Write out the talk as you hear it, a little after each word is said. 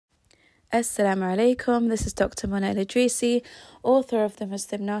Assalamu alaikum, this is Dr. Mona Idrisi, author of The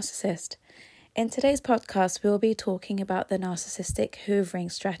Muslim Narcissist. In today's podcast, we will be talking about the narcissistic hoovering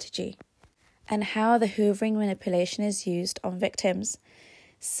strategy and how the hoovering manipulation is used on victims.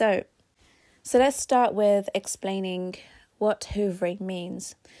 So let's start with explaining what hoovering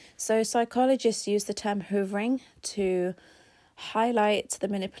means. So psychologists use the term hoovering to highlight the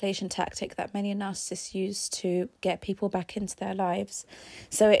manipulation tactic that many narcissists use to get people back into their lives.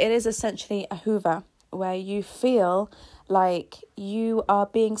 So it is essentially a hoover where you feel like you are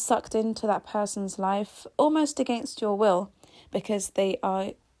being sucked into that person's life almost against your will because they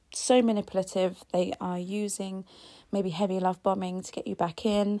are so manipulative. They are using maybe heavy love bombing to get you back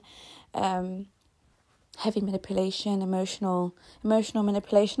in, heavy manipulation, emotional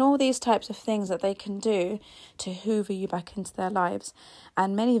manipulation, all these types of things that they can do to hoover you back into their lives.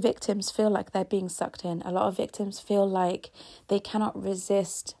 And many victims feel like they're being sucked in. A lot of victims feel like they cannot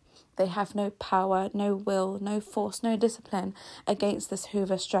resist. They have no power, no will, no force, no discipline against this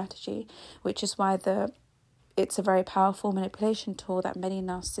hoover strategy, which is why it's a very powerful manipulation tool that many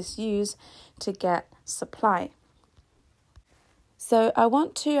narcissists use to get supply. So I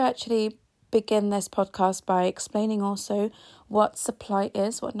want to actually begin this podcast by explaining also what supply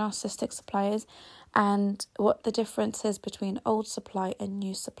is, what narcissistic supply is, and what the difference is between old supply and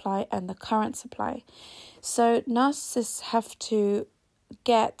new supply and the current supply. So narcissists have to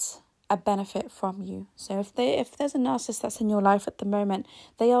get a benefit from you. So if there's a narcissist that's in your life at the moment,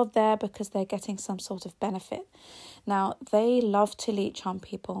 they are there because they're getting some sort of benefit. Now, they love to leech on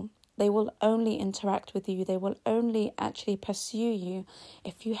people. They will only interact with you. They will only actually pursue you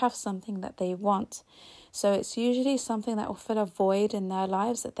if you have something that they want. So it's usually something that will fill a void in their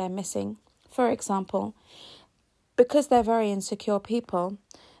lives that they're missing. For example, because they're very insecure people,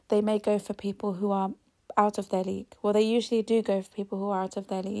 they may go for people who are out of their league. Well, they usually do go for people who are out of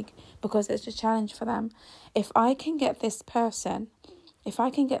their league because it's a challenge for them. If I can get this person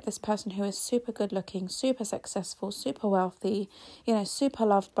who is super good looking, super successful, super wealthy, super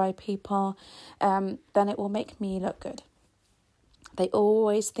loved by people, then it will make me look good. They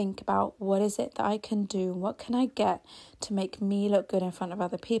always think about what is it that I can do? What can I get to make me look good in front of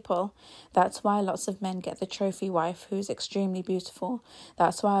other people? That's why lots of men get the trophy wife who's extremely beautiful.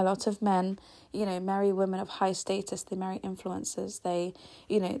 That's why a lot of men, marry women of high status. They marry influencers. They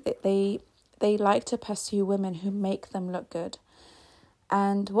like to pursue women who make them look good.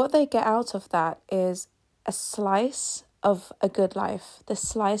 And what they get out of that is a slice of a good life, the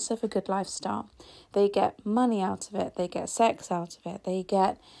slice of a good lifestyle. They get money out of it. They get sex out of it. They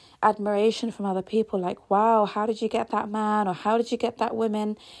get admiration from other people like, wow, how did you get that man? Or how did you get that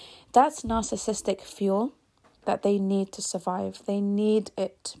woman? That's narcissistic fuel that they need to survive. They need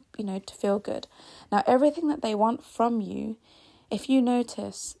it, to feel good. Now, everything that they want from you, if you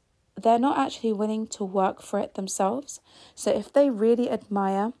notice, they're not actually willing to work for it themselves. So if they really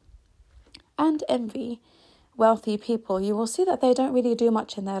admire and envy wealthy people, you will see that they don't really do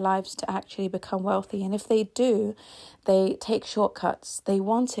much in their lives to actually become wealthy. And if they do, they take shortcuts. They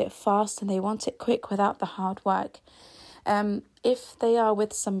want it fast and they want it quick without the hard work. If they are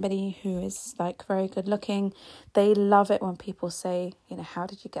with somebody who is very good looking, they love it when people say, how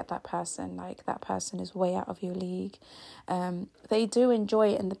did you get that person? That person is way out of your league. They do enjoy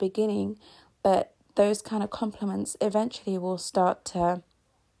it in the beginning, but those kind of compliments eventually will start to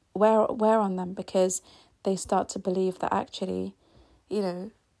wear on them because they start to believe that actually,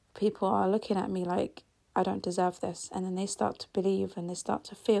 people are looking at me like I don't deserve this. And then they start to believe and they start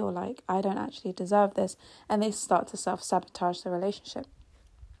to feel like I don't actually deserve this. And they start to self-sabotage the relationship.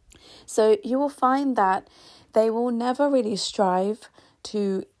 So you will find that they will never really strive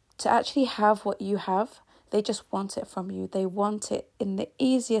to actually have what you have. They just want it from you. They want it in the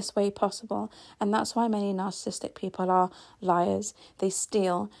easiest way possible. And that's why many narcissistic people are liars. They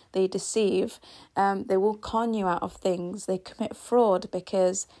steal, they deceive, they will con you out of things. They commit fraud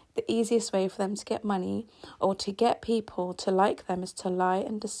because the easiest way for them to get money or to get people to like them is to lie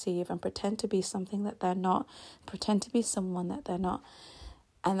and deceive and pretend to be something that they're not, pretend to be someone that they're not.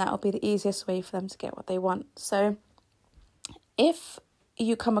 And that will be the easiest way for them to get what they want. So if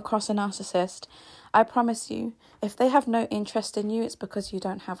you come across a narcissist, I promise you, if they have no interest in you, it's because you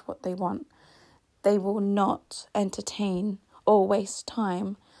don't have what they want. They will not entertain or waste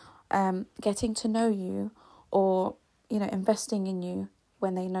time getting to know you or, investing in you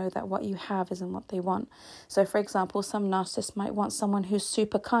when they know that what you have isn't what they want. So, for example, some narcissists might want someone who's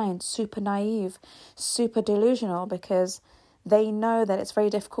super kind, super naive, super delusional because they know that it's very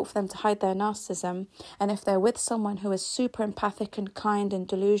difficult for them to hide their narcissism. And if they're with someone who is super empathic and kind and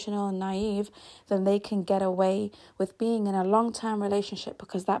delusional and naive, then they can get away with being in a long-term relationship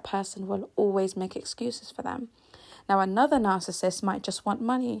because that person will always make excuses for them. Now, another narcissist might just want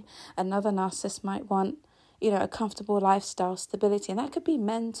money. Another narcissist might want, a comfortable lifestyle, stability. And that could be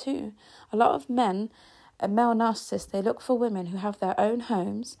men too. A lot of men, male narcissists, they look for women who have their own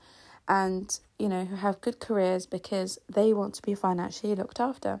homes and, who have good careers because they want to be financially looked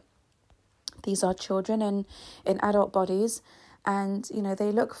after. These are children in adult bodies, and,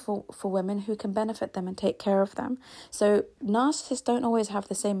 they look for women who can benefit them and take care of them. So narcissists don't always have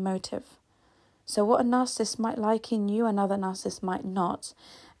the same motive. So what a narcissist might like in you, another narcissist might not.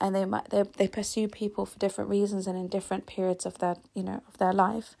 And they pursue people for different reasons and in different periods of their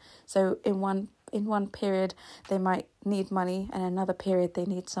life. So in one period they might need money, and in another period they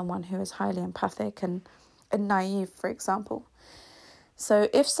need someone who is highly empathic and naive, for example. So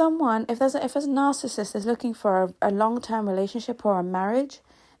if a narcissist is looking for a long-term relationship or a marriage,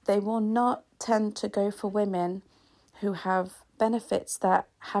 they will not tend to go for women who have benefits that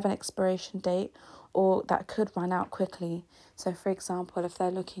have an expiration date or that could run out quickly. So, for example, if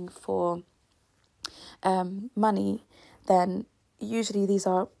they're looking for money, then usually these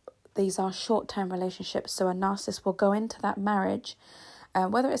are short-term relationships. So a narcissist will go into that marriage,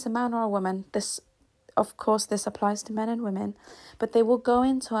 whether it's a man or a woman. This applies to men and women, but they will go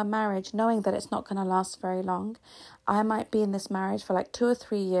into a marriage knowing that it's not going to last very long. I might be in this marriage for like 2 or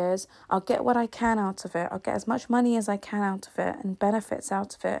 3 years. I'll get what I can out of it. I'll get as much money as I can out of it and benefits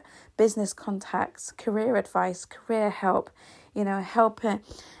out of it. Business contacts, career advice, career help,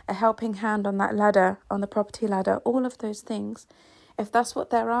 a helping hand on that ladder, on the property ladder, all of those things. If that's what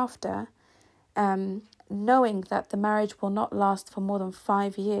they're after, knowing that the marriage will not last for more than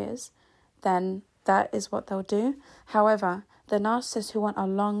 5 years, then that is what they'll do. However, the narcissists who want a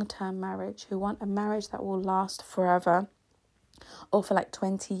long-term marriage, who want a marriage that will last forever, or for like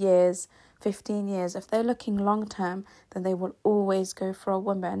 20 years, 15 years, if they're looking long-term, then they will always go for a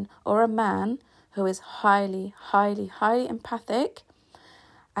woman or a man who is highly, highly, highly empathic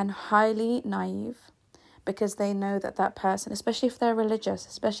and highly naive, because they know that person, especially if they're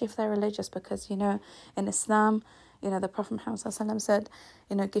religious, because, in Islam, the Prophet Muhammad said,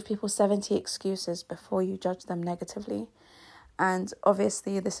 give people 70 excuses before you judge them negatively. And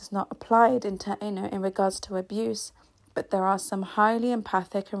obviously this is not applied in regards to abuse, but there are some highly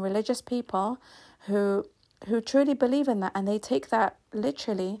empathic and religious people who truly believe in that, and they take that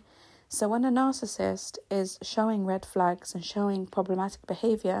literally. So when a narcissist is showing red flags and showing problematic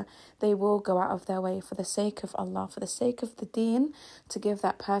behavior, they will go out of their way for the sake of Allah, for the sake of the deen, to give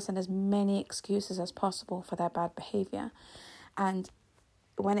that person as many excuses as possible for their bad behavior. And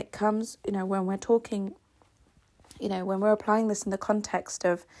when it comes, when we're talking, when we're applying this in the context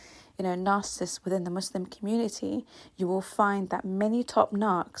of, narcissists within the Muslim community, you will find that many top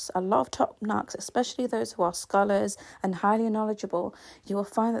narcs, a lot of top narcs, especially those who are scholars and highly knowledgeable, you will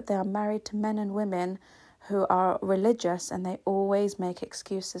find that they are married to men and women who are religious, and they always make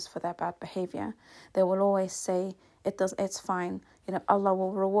excuses for their bad behavior. They will always say, it's fine. Allah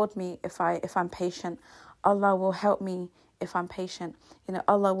will reward me if I'm patient. Allah will help me if I'm patient.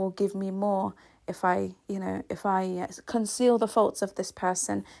 Allah will give me more if I conceal the faults of this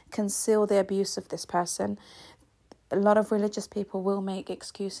person, conceal the abuse of this person. A lot of religious people will make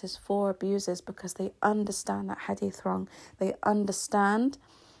excuses for abusers because they understand that hadith wrong. They understand,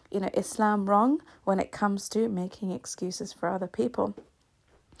 Islam wrong when it comes to making excuses for other people.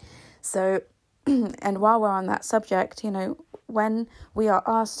 So, and while we're on that subject, when we are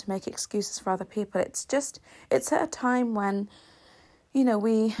asked to make excuses for other people, it's at a time when,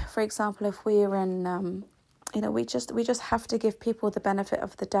 for example, if we're in, we just have to give people the benefit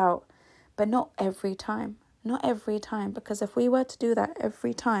of the doubt, but not every time, because if we were to do that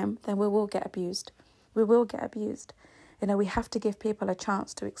every time, then we will get abused. We have to give people a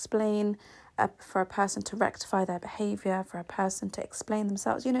chance to explain, for a person to rectify their behavior, for a person to explain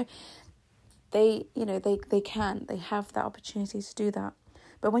themselves. They have that opportunity to do that.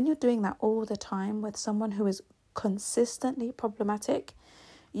 But when you're doing that all the time with someone who is consistently problematic,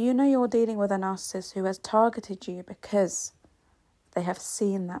 you're dealing with a narcissist who has targeted you because they have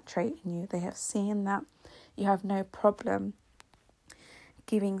seen that trait in you. They have seen that you have no problem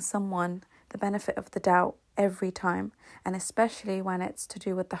giving someone the benefit of the doubt every time, and especially when it's to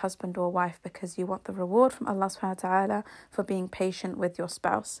do with the husband or wife, because you want the reward from Allah subhanahu wa ta'ala for being patient with your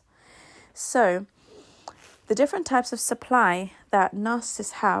spouse. So the different types of supply that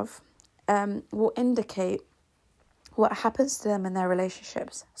narcissists have will indicate what happens to them in their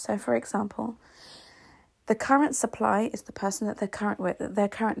relationships. So, for example, The current supply is the person that they're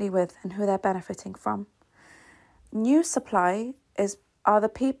currently with and who they're benefiting from. New supply are the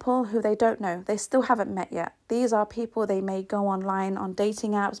people who they don't know. They still haven't met yet. These are people they may go online on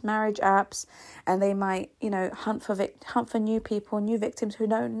dating apps, marriage apps, and they might, hunt for new people, new victims who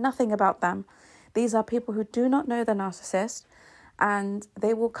know nothing about them. These are people who do not know the narcissist, and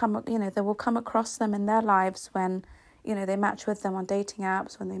they will come across them in their lives when, they match with them on dating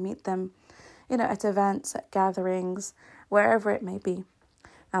apps, when they meet them, at events, at gatherings, wherever it may be.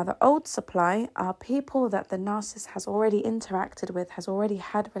 Now, the old supply are people that the narcissist has already interacted with, has already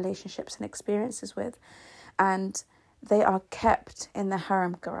had relationships and experiences with, and they are kept in the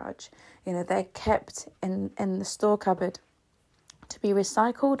harem garage. They're kept in the store cupboard to be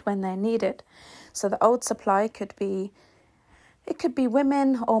recycled when they're needed. So the old supply could be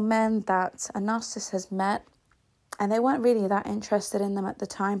women or men that a narcissist has met, and they weren't really that interested in them at the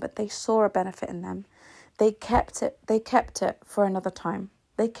time, but they saw a benefit in them. They kept it for another time.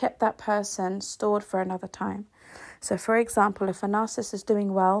 They kept that person stored for another time. So, for example, if a narcissist is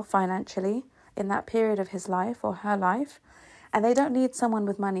doing well financially in that period of his life or her life, and they don't need someone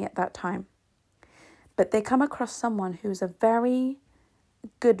with money at that time, but they come across someone who's a very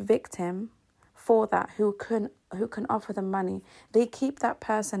good victim for that, who can offer them money, they keep that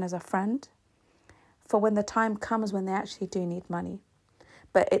person as a friend for when the time comes when they actually do need money.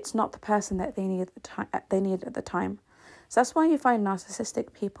 But it's not the person that they need at the time. So that's why you find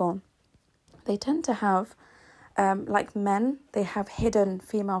narcissistic people, they tend to have, like men, they have hidden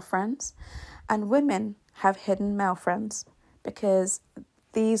female friends, and women have hidden male friends, because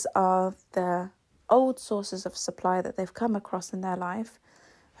these are the old sources of supply that they've come across in their life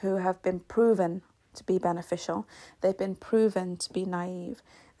who have been proven to be beneficial. They've been proven to be naive.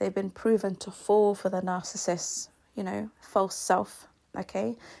 They've been proven to fall for the narcissist's, false self,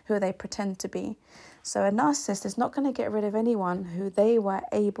 who they pretend to be. So a narcissist is not going to get rid of anyone who they were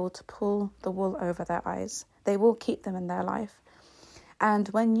able to pull the wool over their eyes. They will keep them in their life. And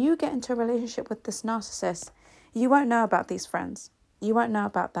when you get into a relationship with this narcissist, you won't know about these friends. You won't know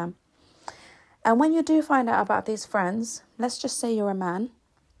about them. And when you do find out about these friends, let's just say you're a man,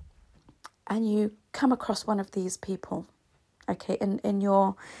 and you come across one of these people, in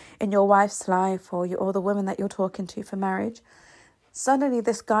your wife's life or the woman that you're talking to for marriage, suddenly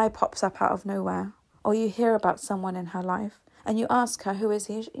this guy pops up out of nowhere, or you hear about someone in her life, and you ask her, who is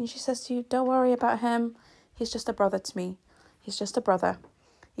he? And she says to you, don't worry about him. He's just a brother to me. He's just a brother.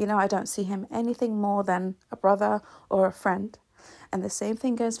 I don't see him anything more than a brother or a friend. And the same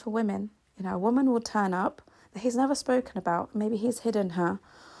thing goes for women. A woman will turn up that he's never spoken about. Maybe he's hidden her,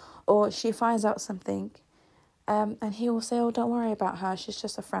 or she finds out something, and he will say, oh, don't worry about her. She's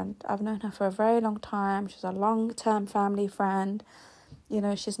just a friend. I've known her for a very long time. She's a long-term family friend.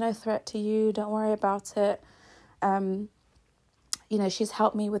 She's no threat to you. Don't worry about it. She's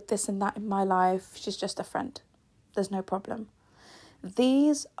helped me with this and that in my life. She's just a friend. There's no problem.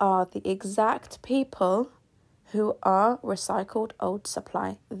 These are the exact people who are recycled old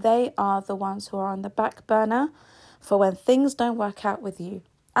supply. They are the ones who are on the back burner for when things don't work out with you.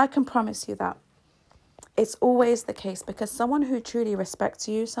 I can promise you that. It's always the case, because someone who truly respects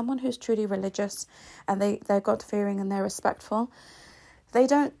you, someone who's truly religious, and they're God-fearing and they're respectful, they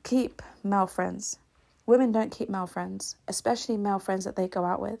don't keep male friends. Women don't keep male friends, especially male friends that they go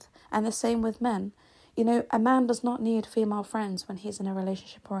out with. And the same with men. A man does not need female friends when he's in a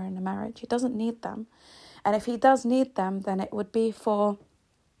relationship or in a marriage. He doesn't need them. And if he does need them, then it would be for,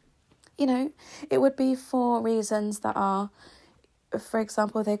 reasons that are, for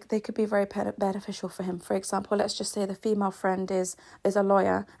example, they could be very beneficial for him. For example, let's just say the female friend is a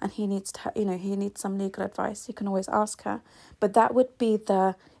lawyer, and he needs he needs some legal advice. You can always ask her, but that would be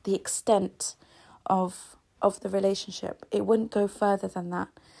the extent of the relationship. It wouldn't go further than that.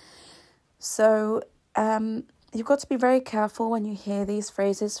 So you've got to be very careful when you hear these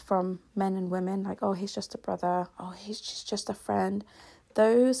phrases from men and women, like, oh, he's just a brother, oh, he's just a friend.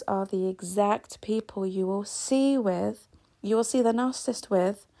 Those are the exact people you will see the narcissist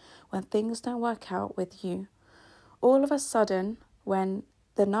with when things don't work out with you. All of a sudden, when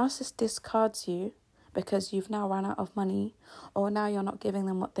the narcissist discards you because you've now run out of money, or now you're not giving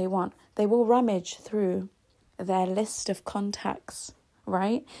them what they want, they will rummage through their list of contacts,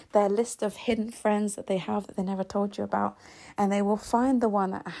 right? Their list of hidden friends that they have that they never told you about, and they will find the one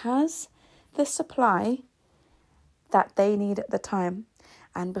that has the supply that they need at the time.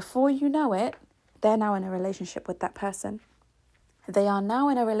 And before you know it, they're now in a relationship with that person. They are now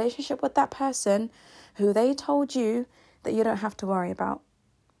in a relationship with that person who they told you that you don't have to worry about.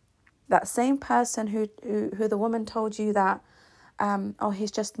 That same person who the woman told you that oh,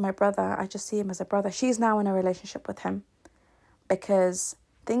 he's just my brother. I just see him as a brother. She's now in a relationship with him because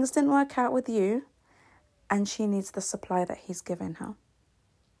things didn't work out with you and she needs the supply that he's given her.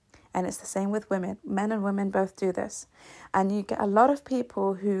 And it's the same with women. Men and women both do this. And you get a lot of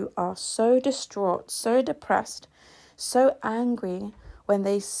people who are so distraught, so depressed, so angry when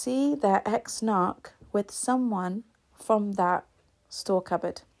they see their ex-narc with someone from that store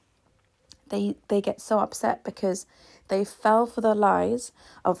cupboard. They get so upset because they fell for the lies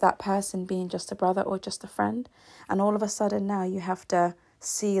of that person being just a brother or just a friend. And all of a sudden now you have to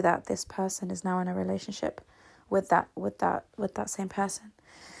see that this person is now in a relationship with that same person.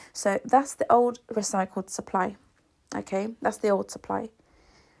 So that's the old recycled supply. Okay, that's the old supply.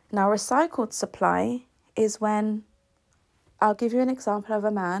 Now recycled supply is when, I'll give you an example of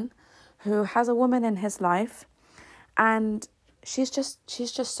a man who has a woman in his life and she's just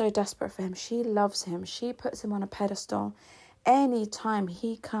so desperate for him. She loves him. She puts him on a pedestal. Anytime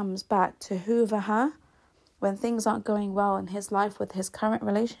he comes back to Hoover her, when things aren't going well in his life with his current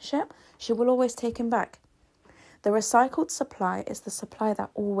relationship, she will always take him back. The recycled supply is the supply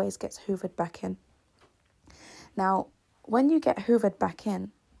that always gets hoovered back in. Now, when you get hoovered back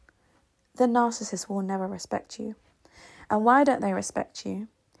in, the narcissist will never respect you. And why don't they respect you?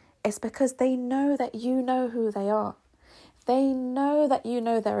 It's because they know that you know who they are. They know that you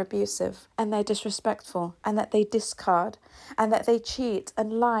know they're abusive and they're disrespectful and that they discard and that they cheat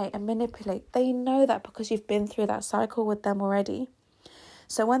and lie and manipulate. They know that because you've been through that cycle with them already.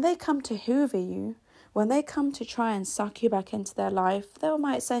 So when they come to hoover you, when they come to try and suck you back into their life, they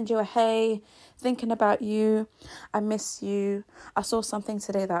might send you a, hey, thinking about you, I miss you, I saw something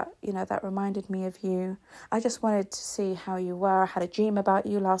today that reminded me of you, I just wanted to see how you were, I had a dream about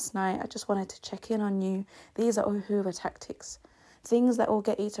you last night, I just wanted to check in on you. These are all Hoover tactics, things that will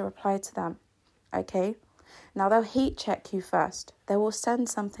get you to reply to them, okay? Now they'll heat check you first. They will send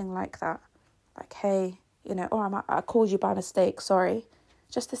something like that, like, hey, I called you by mistake, sorry,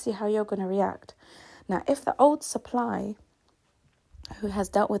 just to see how you're going to react. Now, if the old supply who has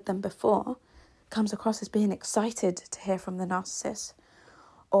dealt with them before comes across as being excited to hear from the narcissist,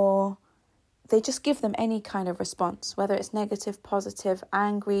 or they just give them any kind of response, whether it's negative, positive,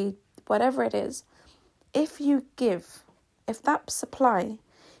 angry, whatever it is, if that supply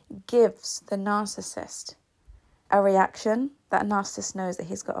gives the narcissist a reaction, that narcissist knows that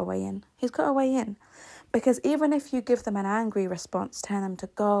he's got a way in. He's got a way in. Because even if you give them an angry response, telling them to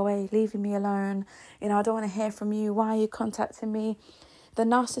go away, leaving me alone, I don't want to hear from you, why are you contacting me? The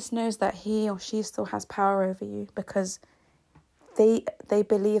narcissist knows that he or she still has power over you because they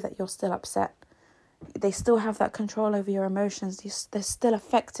believe that you're still upset. They still have that control over your emotions. They're still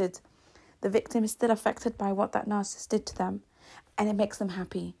affected. The victim is still affected by what that narcissist did to them, and it makes them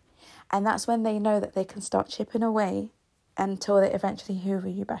happy. And that's when they know that they can start chipping away until they eventually hoover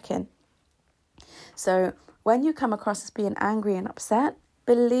you back in. So when you come across as being angry and upset,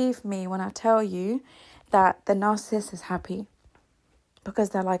 believe me when I tell you that the narcissist is happy because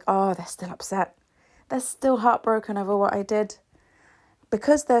they're like, oh, they're still upset. They're still heartbroken over what I did.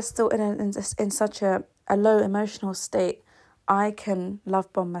 Because they're still in such a low emotional state, I can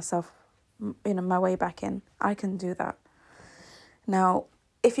love bomb myself, my way back in. I can do that. Now,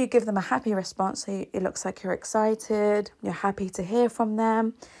 if you give them a happy response, so it looks like you're excited, you're happy to hear from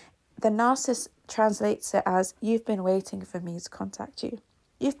them, the narcissist translates it as, you've been waiting for me to contact you.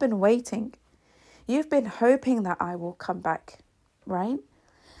 You've been waiting. You've been hoping that I will come back, right?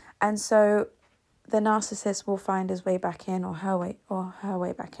 And so the narcissist will find his way back in or her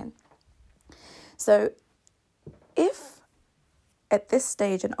way back in. So if at this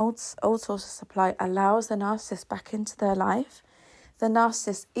stage an old source of supply allows the narcissist back into their life, the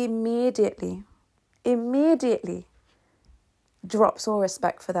narcissist immediately drops all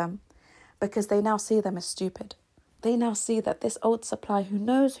respect for them because they now see them as stupid. They now see that this old supply who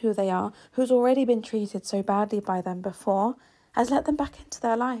knows who they are, who's already been treated so badly by them before, has let them back into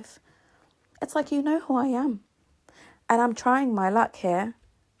their life. It's like, you know who I am. And I'm trying my luck here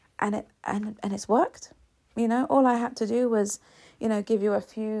and it's worked. All I had to do was, give you a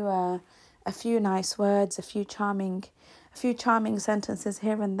few nice words, a few charming sentences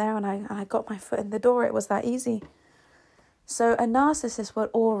here and there, and I got my foot in the door. It was that easy. So a narcissist would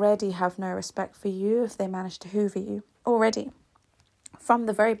already have no respect for you if they manage to hoover you. Already. From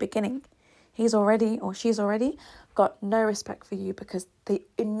the very beginning. He's already or she's already got no respect for you because they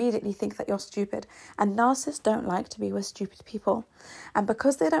immediately think that you're stupid. And narcissists don't like to be with stupid people. And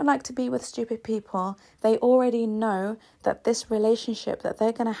because they don't like to be with stupid people, they already know that this relationship that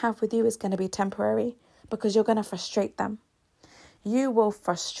they're going to have with you is going to be temporary because you're going to frustrate them. You will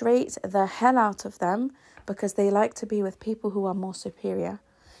frustrate the hell out of them because they like to be with people who are more superior.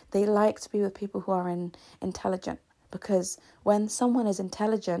 They like to be with people who are intelligent, because when someone is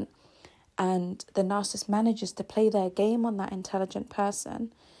intelligent and the narcissist manages to play their game on that intelligent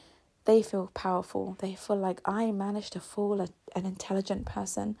person, they feel powerful. They feel like, I managed to fool an intelligent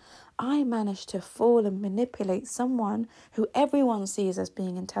person. I managed to fool and manipulate someone who everyone sees as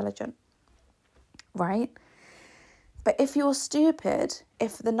being intelligent, right? But if you're stupid,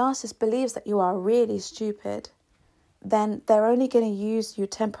 if the narcissist believes that you are really stupid, then they're only going to use you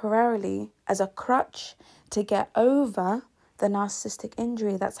temporarily as a crutch to get over the narcissistic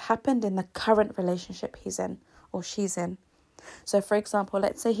injury that's happened in the current relationship he's in or she's in. So, for example,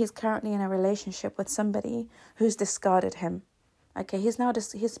 let's say he's currently in a relationship with somebody who's discarded him. Okay, he's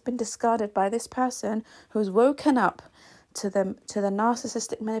been discarded by this person who's woken up to the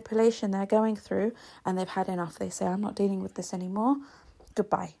narcissistic manipulation they're going through, and they've had enough. They say, I'm not dealing with this anymore.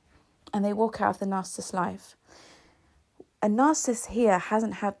 Goodbye. And they walk out of the narcissist's life. A narcissist here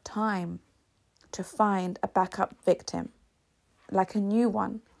hasn't had time to find a backup victim, like a new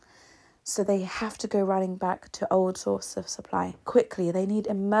one. So they have to go running back to old source of supply quickly. They need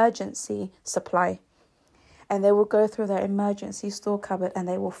emergency supply. And they will go through their emergency store cupboard and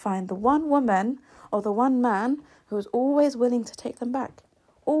they will find the one woman or the one man who is always willing to take them back.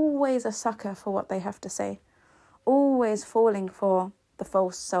 Always a sucker for what they have to say. Always falling for the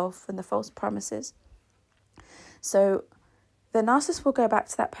false self and the false promises. So the narcissist will go back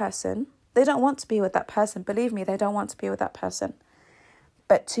to that person. They don't want to be with that person. Believe me, they don't want to be with that person.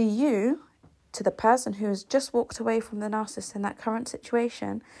 But to you, to the person who has just walked away from the narcissist in that current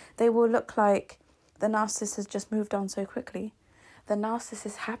situation, they will look like the narcissist has just moved on so quickly. The narcissist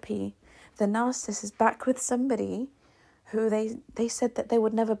is happy. The narcissist is back with somebody who they said that they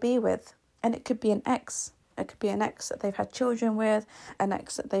would never be with. And it could be an ex. It could be an ex that they've had children with, an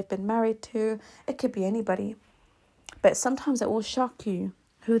ex that they've been married to. It could be anybody. But sometimes it will shock you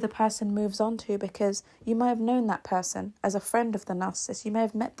who the person moves on to, because you may have known that person as a friend of the narcissist. You may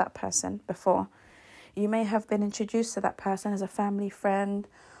have met that person before. You may have been introduced to that person as a family friend,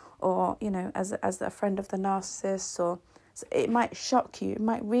 or, you know, as a friend of the narcissist. Or so it might shock you. It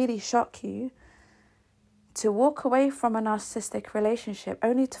might really shock you to walk away from a narcissistic relationship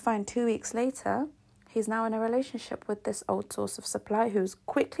only to find 2 weeks later he's now in a relationship with this old source of supply who's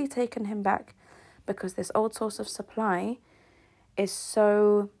quickly taken him back, because this old source of supply is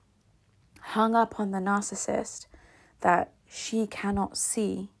so hung up on the narcissist that she cannot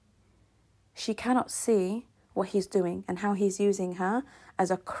see what he's doing and how he's using her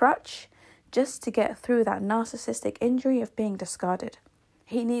as a crutch just to get through that narcissistic injury of being discarded.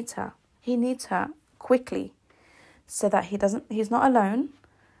 He needs her quickly, so that he's not alone,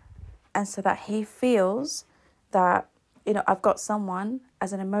 and so that he feels that, you know, I've got someone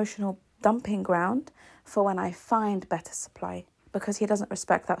as an emotional dumping ground for when I find better supply. Because he doesn't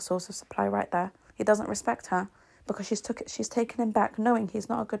respect that source of supply right there. He doesn't respect her because she's taken him back knowing he's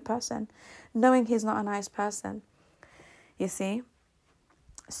not a good person, knowing he's not a nice person. You see?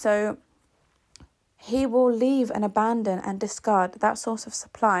 So he will leave and abandon and discard that source of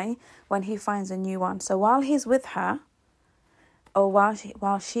supply when he finds a new one. So while he's with her, or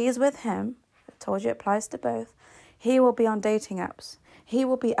while she is with him, I told you it applies to both, he will be on dating apps. He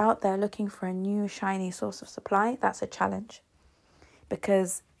will be out there looking for a new shiny source of supply. That's a challenge,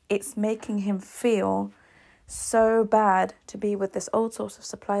 because it's making him feel so bad to be with this old source of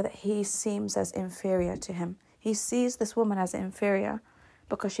supply that he seems as inferior to him. He sees this woman as inferior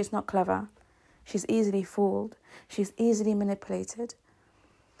because she's not clever. She's easily fooled. She's easily manipulated.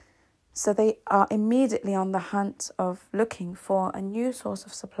 So they are immediately on the hunt of looking for a new source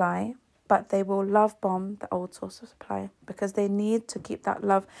of supply, but they will love bomb the old source of supply because they need to keep that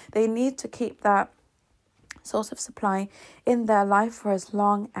love. They need to keep that source of supply in their life for as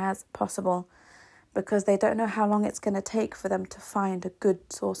long as possible, because they don't know how long it's going to take for them to find a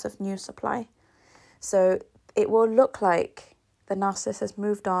good source of new supply. So it will look like the narcissist has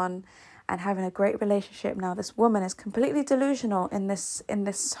moved on and having a great relationship. Now this woman is completely delusional in this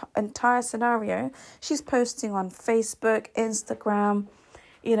entire scenario. She's posting on Facebook, Instagram,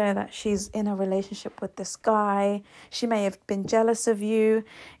 you know, that she's in a relationship with this guy. She may have been jealous of you.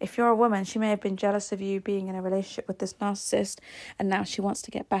 If you're a woman, she may have been jealous of you being in a relationship with this narcissist, and now she wants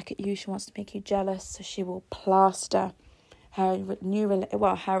to get back at you. She wants to make you jealous, so she will plaster her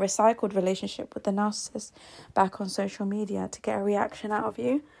recycled relationship with the narcissist back on social media to get a reaction out of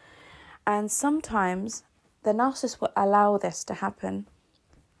you. And sometimes the narcissist will allow this to happen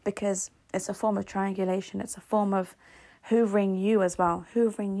because it's a form of triangulation. It's a form of hoovering you as well,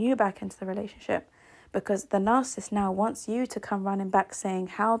 hoovering you back into the relationship, because the narcissist now wants you to come running back saying,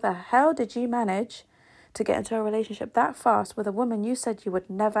 how the hell did you manage to get into a relationship that fast with a woman you said you would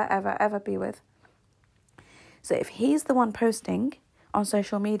never, ever, ever be with. So if he's the one posting on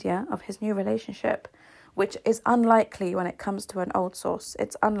social media of his new relationship, which is unlikely when it comes to an old source,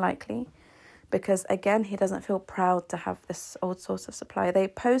 it's unlikely, because again, he doesn't feel proud to have this old source of supply.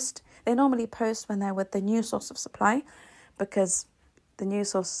 They normally post when they're with the new source of supply, because the new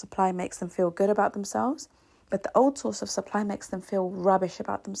source of supply makes them feel good about themselves, but the old source of supply makes them feel rubbish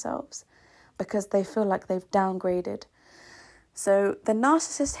about themselves because they feel like they've downgraded. So the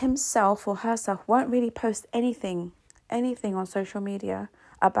narcissist himself or herself won't really post anything on social media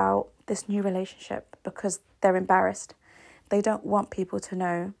about this new relationship because they're embarrassed. They don't want people to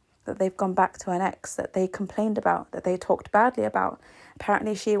know that they've gone back to an ex that they complained about, that they talked badly about.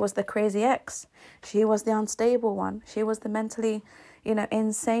 Apparently she was the crazy ex. She was the unstable one. She was the mentally,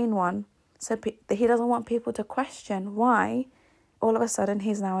 insane one. So he doesn't want people to question why all of a sudden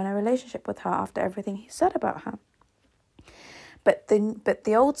he's now in a relationship with her after everything he said about her. But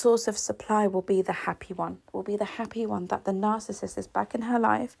the old source of supply will be the happy one. That the narcissist is back in her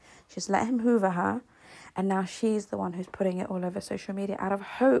life. She's let him hoover her. And now she's the one who's putting it all over social media out of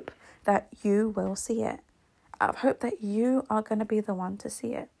hope that you will see it. Out of hope that you are going to be the one to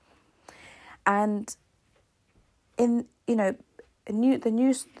see it. And the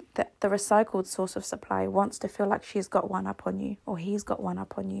recycled source of supply wants to feel like she's got one up on you or he's got one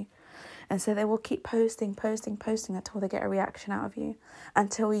up on you. And so they will keep posting until they get a reaction out of you.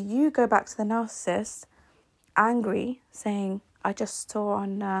 Until you go back to the narcissist, angry, saying, I just saw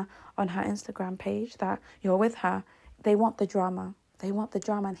on her Instagram page that you're with her. They want the drama.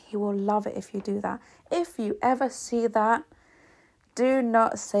 And he will love it if you do that. If you ever see that, do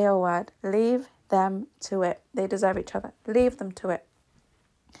not say a word. Leave them to it. They deserve each other. Leave them to it.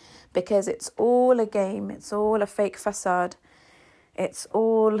 Because it's all a game. It's all a fake facade. It's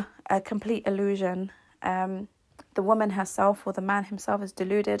all a complete illusion. The woman herself or the man himself is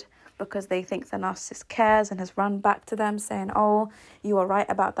deluded because they think the narcissist cares and has run back to them saying, oh, you were right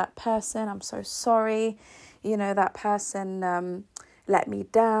about that person. I'm so sorry. That person let me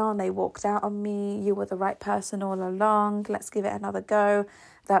down. They walked out on me. You were the right person all along. Let's give it another go.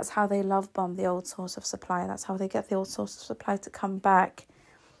 That's how they love bomb the old source of supply. That's how they get the old source of supply to come back.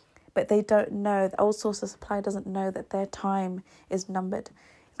 But they don't know, the old source of supply doesn't know that their time is numbered.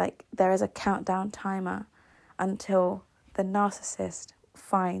 Like there is a countdown timer until the narcissist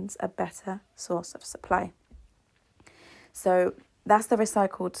finds a better source of supply. So that's the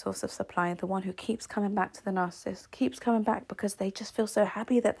recycled source of supply, the one who keeps coming back to the narcissist, keeps coming back because they just feel so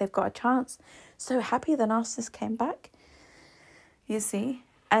happy that they've got a chance. So happy the narcissist came back, you see.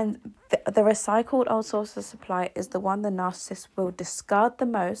 And the recycled old source of supply is the one the narcissist will discard the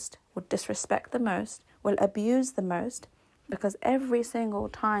most, will disrespect the most, will abuse the most, because every single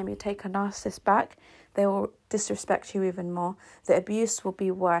time you take a narcissist back, they will disrespect you even more. The abuse will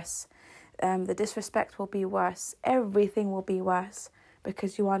be worse. The disrespect will be worse. Everything will be worse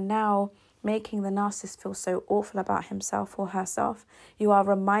because you are now making the narcissist feel so awful about himself or herself. You are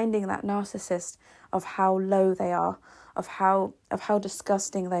reminding that narcissist of how low they are, of how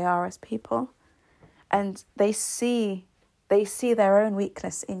disgusting they are as people. And they see their own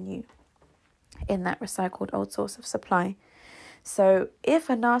weakness in you, in that recycled old source of supply. So if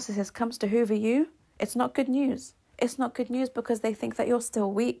a narcissist comes to hoover you, it's not good news. It's not good news because they think that you're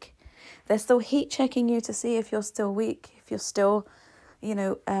still weak. They're still heat checking you to see if you're still weak, if you're still,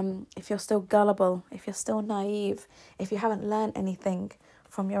 if you're still gullible, if you're still naive, if you haven't learned anything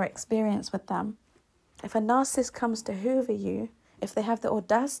from your experience with them. If a narcissist comes to hoover you, if they have the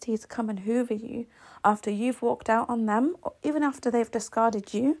audacity to come and hoover you after you've walked out on them, or even after they've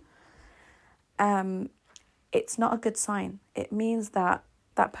discarded you, it's not a good sign. It means that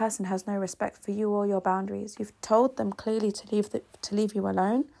that person has no respect for you or your boundaries. You've told them clearly to leave you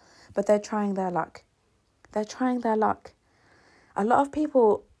alone, but they're trying their luck. They're trying their luck. A lot of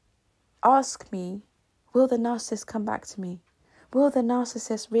people ask me, will the narcissist come back to me? Will the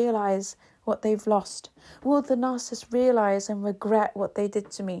narcissist realize what they've lost? Will the narcissist realize and regret what they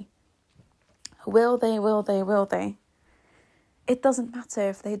did to me? Will they? It doesn't matter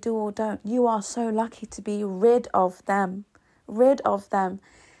if they do or don't. You are so lucky to be rid of them. And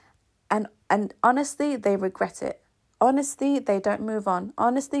honestly, they regret it. Honestly, they don't move on.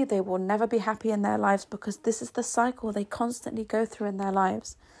 Honestly, they will never be happy in their lives because this is the cycle they constantly go through in their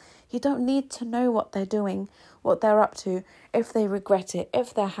lives. You don't need to know what they're doing, what they're up to, if they regret it,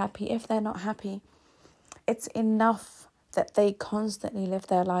 if they're happy, if they're not happy. It's enough that they constantly live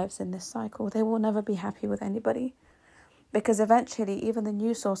their lives in this cycle. They will never be happy with anybody because eventually even the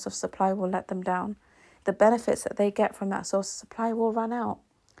new source of supply will let them down. The benefits that they get from that source of supply will run out.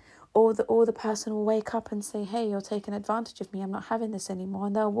 Or the person will wake up and say, hey, you're taking advantage of me, I'm not having this anymore,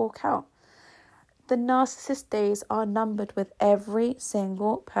 and they'll walk out. The narcissist days are numbered with every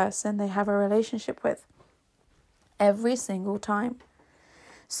single person they have a relationship with. Every single time.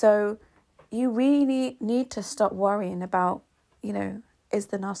 So you really need to stop worrying about, is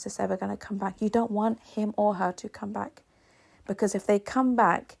the narcissist ever going to come back? You don't want him or her to come back. Because if they come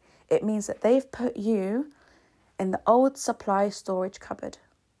back, it means that they've put you in the old supply storage cupboard.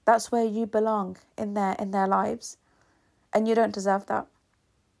 That's where you belong in their lives. And you don't deserve that.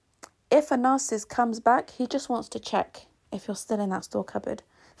 If a narcissist comes back, he just wants to check if you're still in that store cupboard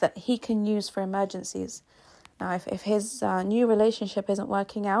that he can use for emergencies. Now, if his new relationship isn't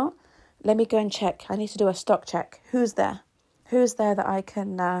working out, let me go and check. I need to do a stock check. Who's there? Who's there that I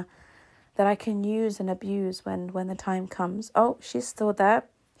can use and abuse when the time comes? Oh, she's still there.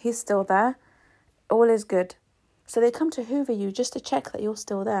 He's still there. All is good. So they come to Hoover you just to check that you're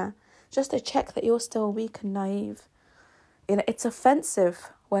still there. Just to check that you're still weak and naive. It's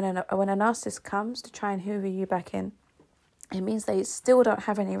offensive when a narcissist comes to try and Hoover you back in. It means they still don't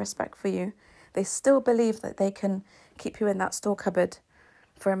have any respect for you. They still believe that they can keep you in that store cupboard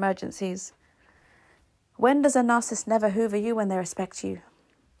for emergencies. When does a narcissist never Hoover you? When they respect you.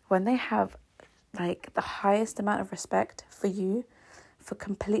 When they have the highest amount of respect for you, for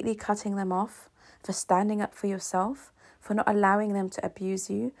completely cutting them off, for standing up for yourself, for not allowing them to abuse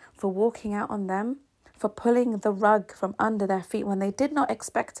you, for walking out on them, for pulling the rug from under their feet when they did not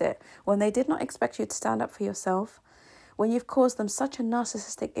expect it, when they did not expect you to stand up for yourself, when you've caused them such a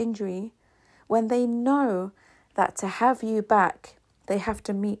narcissistic injury, when they know that to have you back, they have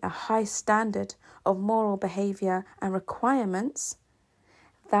to meet a high standard of moral behavior and requirements,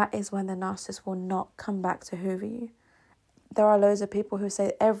 that is when the narcissist will not come back to Hoover you. There are loads of people who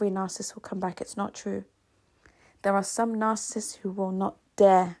say every narcissist will come back. It's not true. There are some narcissists who will not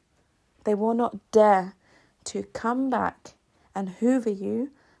dare. They will not dare to come back and Hoover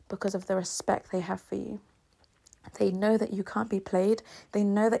you because of the respect they have for you. They know that you can't be played. They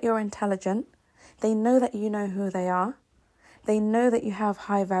know that you're intelligent. They know that you know who they are. They know that you have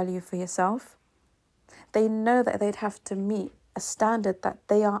high value for yourself. They know that they'd have to meet a standard that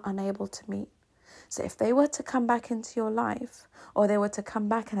they are unable to meet. So if they were to come back into your life, or they were to come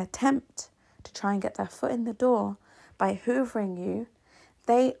back and attempt to try and get their foot in the door by hoovering you,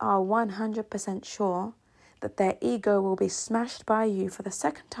 they are 100% sure that their ego will be smashed by you for the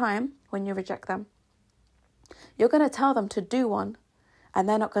second time when you reject them. You're going to tell them to do one, and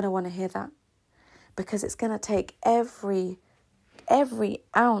they're not going to want to hear that. Because it's going to take every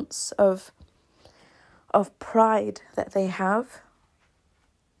ounce of pride that they have,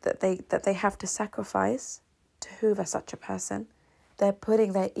 that they have to sacrifice to hoover such a person. They're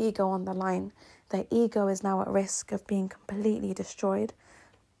putting their ego on the line. Their ego is now at risk of being completely destroyed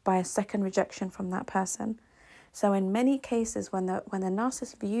by a second rejection from that person. So in many cases, when the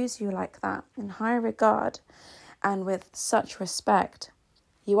narcissist views you like that, in high regard and with such respect,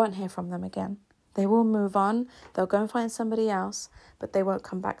 you won't hear from them again. They will move on. They'll go and find somebody else, but they won't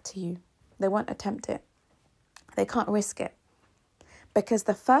come back to you. They won't attempt it. They can't risk it. Because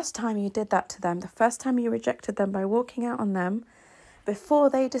the first time you did that to them, the first time you rejected them by walking out on them, before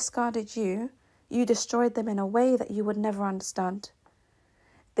they discarded you, you destroyed them in a way that you would never understand.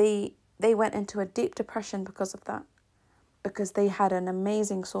 They went into a deep depression because of that. Because they had an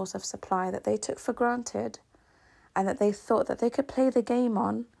amazing source of supply that they took for granted and that they thought that they could play the game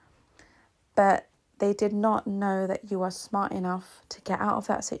on, but they did not know that you are smart enough to get out of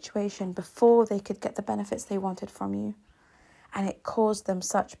that situation before they could get the benefits they wanted from you. And it caused them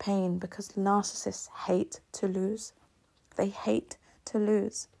such pain because narcissists hate to lose. They hate to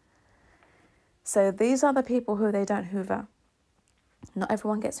lose. So these are the people who they don't hoover. Not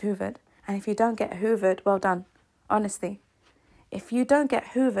everyone gets hoovered. And if you don't get hoovered, well done. Honestly. If you don't get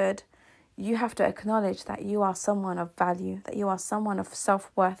hoovered, you have to acknowledge that you are someone of value, that you are someone of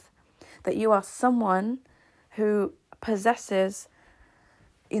self-worth, that you are someone who possesses,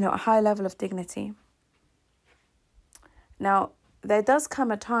 a high level of dignity. Now, there does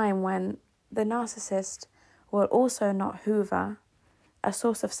come a time when the narcissist will also not hoover a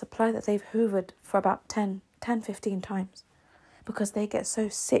source of supply that they've hoovered for about 10, 15 times because they get so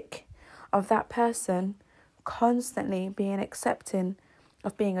sick of that person constantly being accepting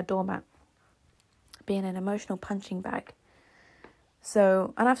of being a doormat, being an emotional punching bag.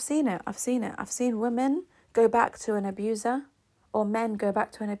 So, and I've seen it. I've seen women go back to an abuser or men go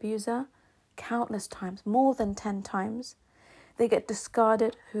back to an abuser countless times, more than 10 times. They get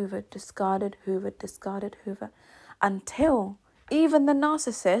discarded, hoovered, discarded, hoovered, discarded, hoovered, until even the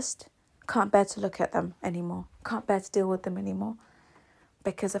narcissist can't bear to look at them anymore, can't bear to deal with them anymore.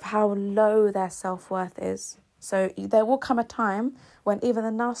 because of how low their self-worth is. So there will come a time when even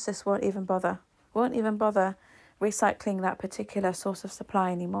the narcissist won't even bother recycling that particular source of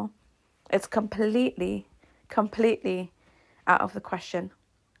supply anymore. It's completely out of the question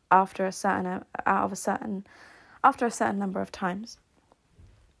after a certain number of times.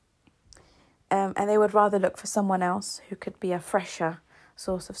 And they would rather look for someone else who could be a fresher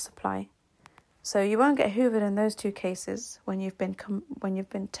source of supply. So you won't get hoovered in those two cases when you've been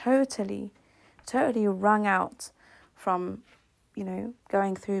totally wrung out from,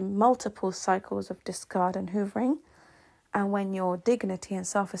 going through multiple cycles of discard and hoovering, and when your dignity and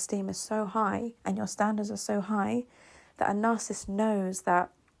self-esteem is so high and your standards are so high that a narcissist knows that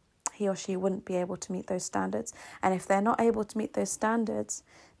he or she wouldn't be able to meet those standards. And if they're not able to meet those standards,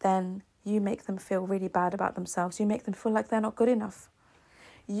 then you make them feel really bad about themselves. You make them feel like they're not good enough.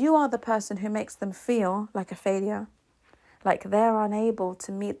 You are the person who makes them feel like a failure, like they're unable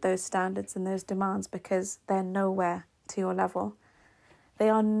to meet those standards and those demands because they're nowhere to your level. They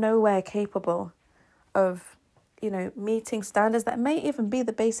are nowhere capable of, meeting standards that may even be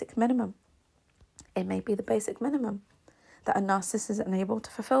the basic minimum. It may be the basic minimum that a narcissist is unable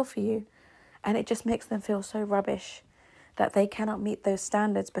to fulfill for you. And it just makes them feel so rubbish that they cannot meet those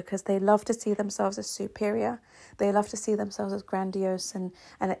standards because they love to see themselves as superior. They love to see themselves as grandiose and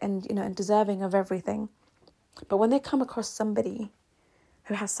deserving of everything. But when they come across somebody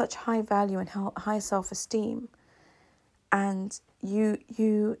who has such high value and high self-esteem, and you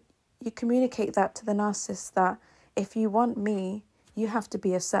communicate that to the narcissist that if you want me, you have to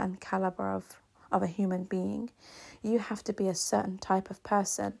be a certain caliber of a human being. You have to be a certain type of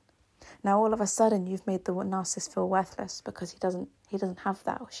person. Now, all of a sudden, you've made the narcissist feel worthless because he doesn't have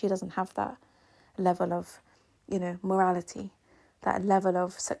that, or she doesn't have that level of, morality, that level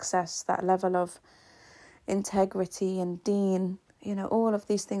of success, that level of integrity and all of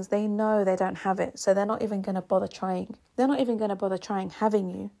these things. They know they don't have it, so they're not even going to bother trying. They're not even going to bother trying having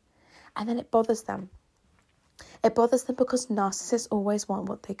you. And then it bothers them. It bothers them because narcissists always want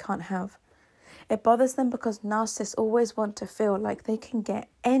what they can't have. It bothers them because narcissists always want to feel like they can get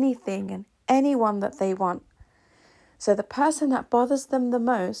anything and anyone that they want. So the person that bothers them the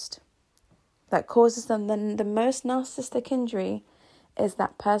most, that causes them the most narcissistic injury, is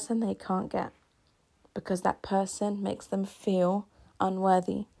that person they can't get. Because that person makes them feel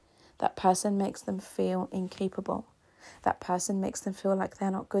unworthy. That person makes them feel incapable. That person makes them feel like they're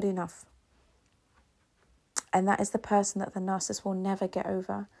not good enough. And that is the person that the narcissist will never get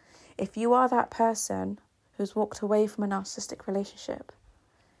over. If you are that person who's walked away from a narcissistic relationship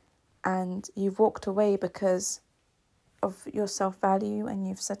and you've walked away because of your self-value and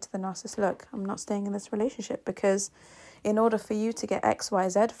you've said to the narcissist, look, I'm not staying in this relationship because in order for you to get X, Y,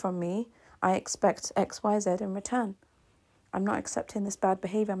 Z from me, I expect X, Y, Z in return. I'm not accepting this bad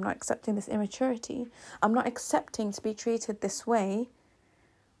behavior. I'm not accepting this immaturity. I'm not accepting to be treated this way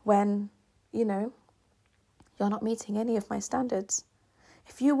when, you're not meeting any of my standards.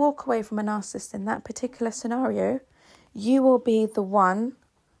 If you walk away from a narcissist in that particular scenario, you will be the one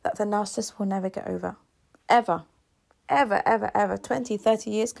that the narcissist will never get over. Ever. Ever, ever, ever. 20, 30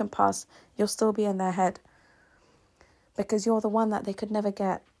 years can pass. You'll still be in their head. Because you're the one that they could never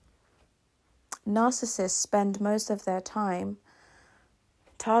get. Narcissists spend most of their time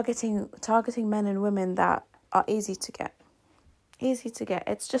targeting men and women that are easy to get. Easy to get.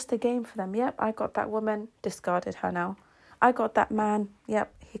 It's just a game for them. Yep, I got that woman, discarded her now. I got that man,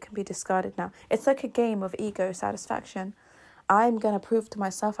 yep, he can be discarded now. It's like a game of ego satisfaction. I'm going to prove to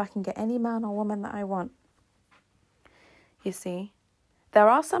myself I can get any man or woman that I want. You see, there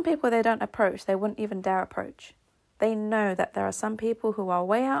are some people they don't approach. They wouldn't even dare approach. They know that there are some people who are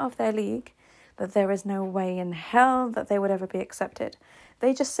way out of their league, that there is no way in hell that they would ever be accepted.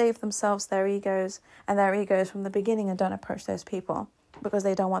 They just save themselves their egos from the beginning and don't approach those people because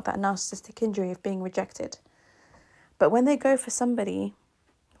they don't want that narcissistic injury of being rejected. But when they go for someone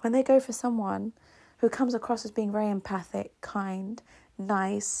who comes across as being very empathic, kind,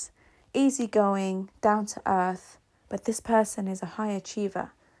 nice, easygoing, down to earth, but this person is a high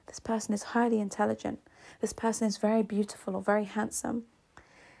achiever, this person is highly intelligent, this person is very beautiful or very handsome,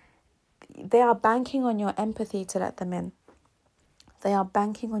 they are banking on your empathy to let them in. They are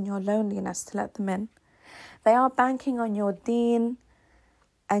banking on your loneliness to let them in. They are banking on your deen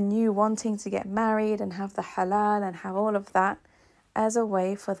and you wanting to get married and have the halal and have all of that as a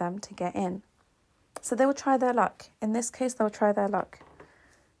way for them to get in. So they will try their luck. In this case, they'll try their luck.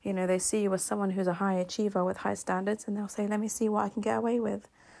 They see you as someone who's a high achiever with high standards and they'll say, let me see what I can get away with.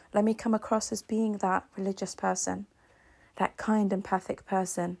 Let me come across as being that religious person, that kind, empathic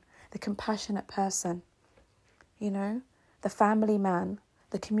person, the compassionate person, the family man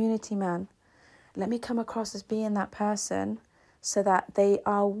the community man. Let me come across as being that person so that they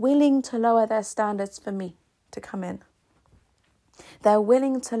are willing to lower their standards for me to come in. They're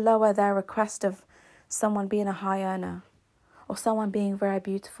willing to lower their request of someone being a high earner or someone being very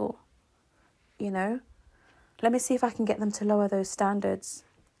beautiful. Let me see if I can get them to lower those standards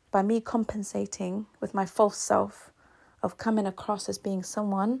by me compensating with my false self of coming across as being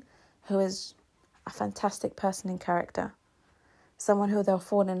someone who is a fantastic person in character, someone who they'll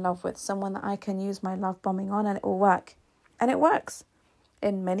fall in love with, someone that I can use my love bombing on and it will work. And it works.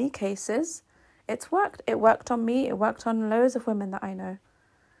 In many cases, it's worked. It worked on me. It worked on loads of women that I know.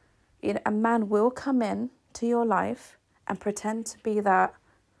 A man will come in to your life and pretend to be that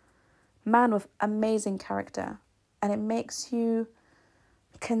man with amazing character. And it makes you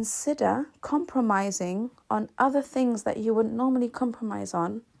consider compromising on other things that you wouldn't normally compromise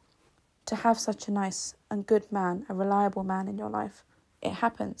on to have such a nice and good man, a reliable man in your life. It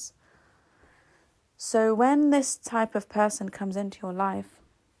happens. So when this type of person comes into your life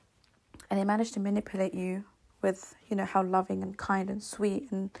and they manage to manipulate you with, how loving and kind and sweet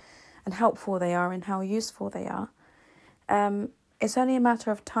and helpful they are and how useful they are, it's only a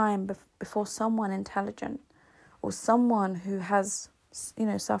matter of time before someone intelligent or someone who has,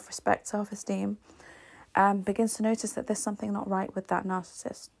 self-respect, self-esteem, begins to notice that there's something not right with that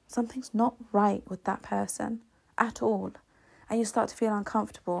narcissist. Something's not right with that person at all. And you start to feel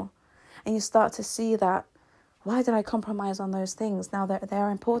uncomfortable. And you start to see that, why did I compromise on those things? Now they're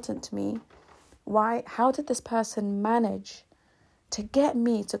important to me. How did this person manage to get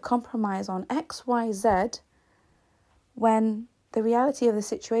me to compromise on X, Y, Z when the reality of the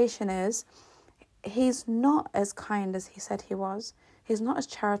situation is he's not as kind as he said he was. He's not as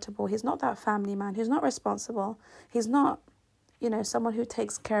charitable. He's not that family man. He's not responsible. He's not, someone who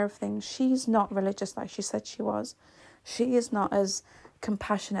takes care of things. She's not religious like she said she was. She is not as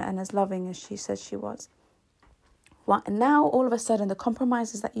compassionate and as loving as she said she was. Now, all of a sudden, the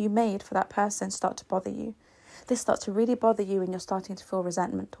compromises that you made for that person start to bother you. They start to really bother you and you're starting to feel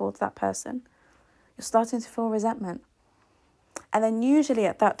resentment towards that person. You're starting to feel resentment. And then usually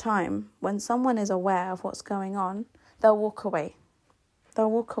at that time, when someone is aware of what's going on, they'll walk away.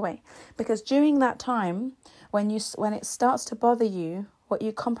 They'll walk away. Because during that time, when it starts to bother you, what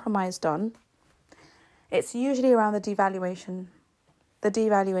you compromised on, it's usually around the devaluation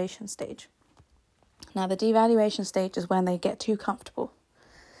stage. Now, the devaluation stage is when they get too comfortable.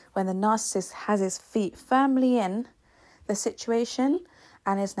 When the narcissist has his feet firmly in the situation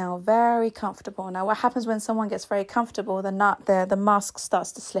and is now very comfortable. Now, what happens when someone gets very comfortable, the mask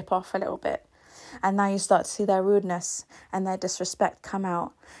starts to slip off a little bit. And now you start to see their rudeness and their disrespect come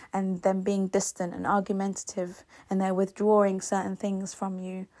out, and them being distant and argumentative, and they're withdrawing certain things from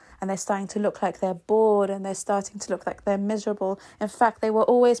you, and they're starting to look like they're bored, and they're starting to look like they're miserable. In fact, they were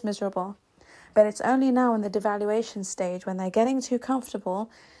always miserable. But it's only now in the devaluation stage, when they're getting too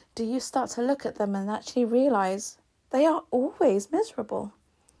comfortable, do you start to look at them and actually realize they are always miserable.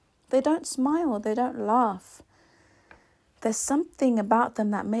 They don't smile, they don't laugh. There's something about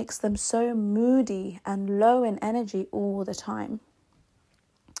them that makes them so moody and low in energy all the time.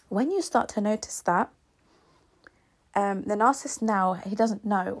 When you start to notice that, the narcissist now, she doesn't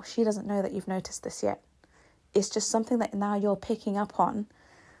know that you've noticed this yet. It's just something that now you're picking up on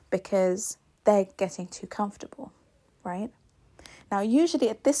because they're getting too comfortable, right? Now, usually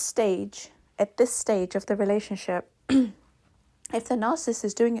at this stage of the relationship, if the narcissist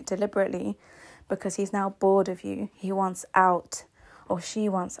is doing it deliberately because he's now bored of you, he wants out or she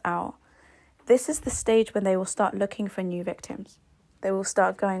wants out, this is the stage when they will start looking for new victims. They will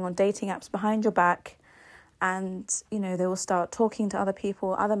start going on dating apps behind your back, and, they will start talking to other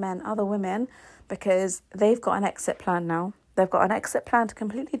people, other men, other women, because they've got an exit plan now. They've got an exit plan to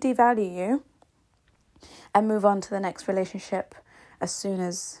completely devalue you and move on to the next relationship as soon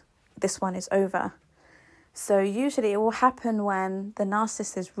as this one is over. So usually it will happen when the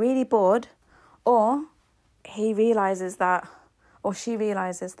narcissist is really bored, or he realizes that, or she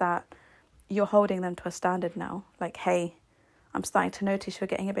realizes that you're holding them to a standard now. Like, hey, I'm starting to notice you're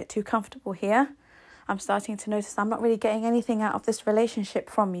getting a bit too comfortable here. I'm starting to notice I'm not really getting anything out of this relationship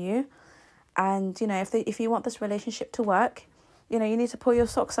from you. And, if you want this relationship to work, you need to pull your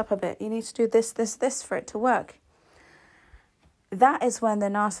socks up a bit. You need to do this for it to work. That is when the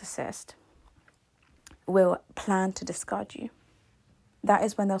narcissist will plan to discard you. That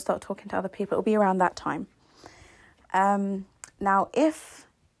is when they'll start talking to other people. It'll be around that time. Now, if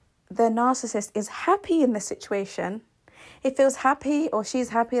the narcissist is happy in the situation, he feels happy or she's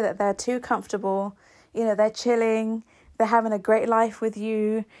happy that they're too comfortable, they're chilling, they're having a great life with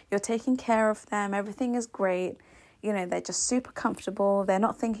you, you're taking care of them, everything is great, they're just super comfortable. They're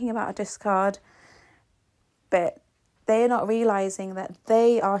not thinking about a discard, but they're not realizing that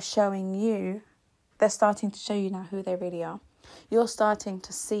they are showing you, they're starting to show you now who they really are. You're starting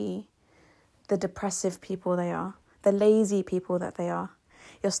to see the depressive people they are, the lazy people that they are.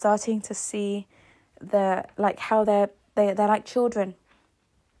 You're starting to see how they're like children.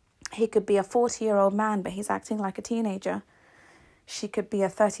 He could be a 40-year-old man, but he's acting like a teenager. She could be a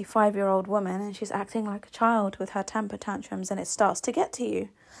 35-year-old woman and she's acting like a child with her temper tantrums, and it starts to get to you.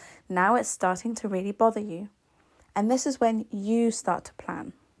 Now it's starting to really bother you. And this is when you start to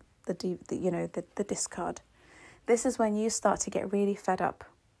plan the discard. This is when you start to get really fed up.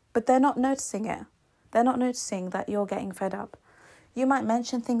 But they're not noticing it. They're not noticing that you're getting fed up. You might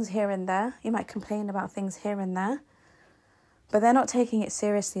mention things here and there. You might complain about things here and there. But they're not taking it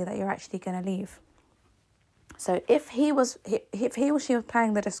seriously that you're actually going to leave. So if he or she was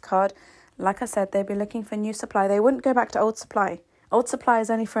planning the discard, like I said, they'd be looking for new supply. They wouldn't go back to old supply. Old supply is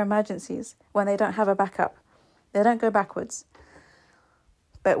only for emergencies, when they don't have a backup. They don't go backwards.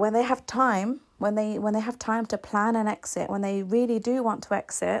 But when they have time, when they have time to plan an exit, when they really do want to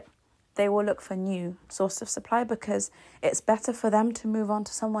exit, they will look for new source of supply, because it's better for them to move on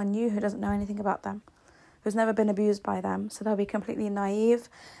to someone new who doesn't know anything about them, who's never been abused by them. So they'll be completely naive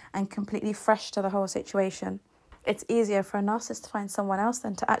and completely fresh to the whole situation. It's easier for a narcissist to find someone else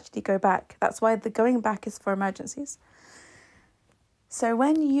than to actually go back. That's why the going back is for emergencies. So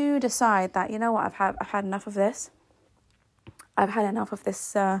when you decide that, you know what, I've had enough of this. I've had enough of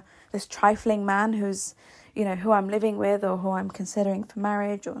this this trifling man who's, who I'm living with or who I'm considering for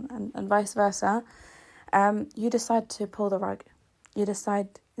marriage, and vice versa. You decide to pull the rug. You decide,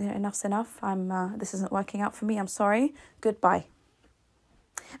 enough's enough. This isn't working out for me. I'm sorry. Goodbye.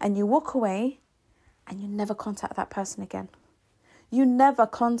 And you walk away, and you never contact that person again. You never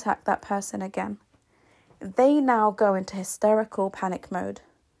contact that person again. They now go into hysterical panic mode.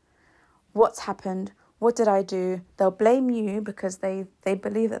 What's happened? What did I do? They'll blame you because they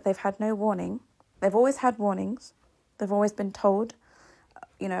believe that they've had no warning. They've always had warnings. They've always been told,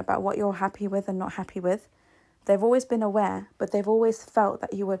 about what you're happy with and not happy with. They've always been aware, but they've always felt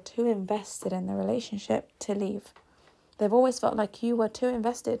that you were too invested in the relationship to leave. They've always felt like you were too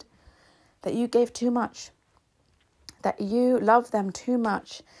invested, that you gave too much, that you loved them too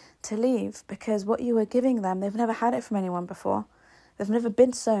much to leave, because what you were giving them, they've never had it from anyone before. They've never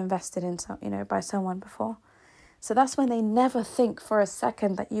been so invested in, by someone before. So that's when they never think for a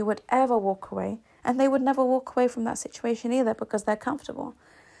second that you would ever walk away. And they would never walk away from that situation either, because they're comfortable.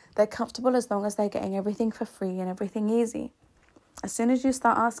 They're comfortable as long as they're getting everything for free and everything easy. As soon as you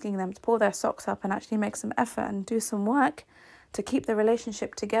start asking them to pull their socks up and actually make some effort and do some work to keep the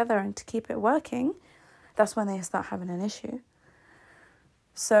relationship together and to keep it working, that's when they start having an issue.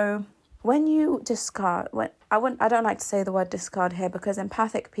 So when you discard, I don't like to say the word discard here, because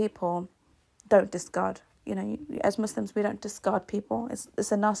empathic people don't discard. As Muslims, we don't discard people.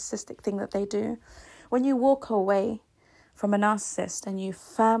 It's a narcissistic thing that they do. When you walk away from a narcissist and you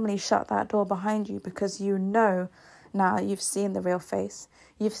firmly shut that door behind you, because now you've seen the real face.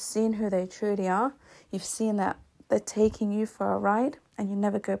 You've seen who they truly are. You've seen that they're taking you for a ride and you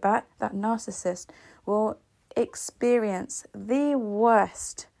never go back. That narcissist will experience the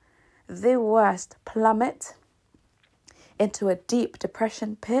worst plummet into a deep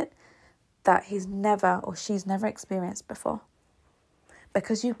depression pit that he's never or she's never experienced before.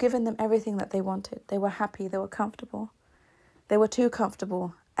 Because you've given them everything that they wanted. They were happy, they were comfortable. They were too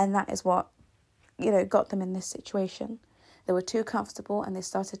comfortable, and that is what, got them in this situation. They were too comfortable and they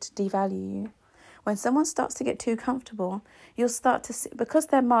started to devalue you. When someone starts to get too comfortable, you'll start to see, because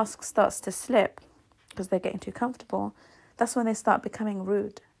their mask starts to slip, because they're getting too comfortable, that's when they start becoming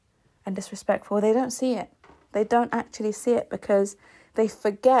rude and disrespectful. They don't see it. They don't actually see it, because they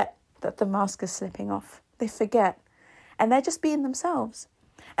forget that the mask is slipping off. They forget. And they're just being themselves.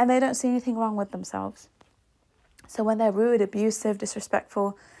 And they don't see anything wrong with themselves. So when they're rude, abusive,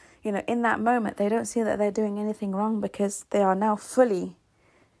 disrespectful, in that moment, they don't see that they're doing anything wrong, because they are now fully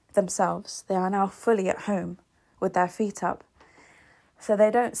themselves. They are now fully at home with their feet up. So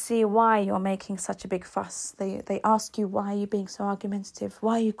they don't see why you're making such a big fuss. They ask you, why are you being so argumentative?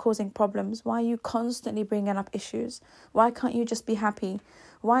 Why are you causing problems? Why are you constantly bringing up issues? Why can't you just be happy?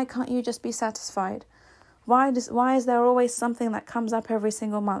 Why can't you just be satisfied? Why is there always something that comes up every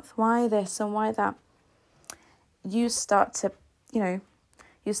single month? Why this and why that? You start to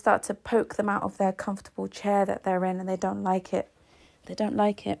poke them out of their comfortable chair that they're in, and they don't like it. They don't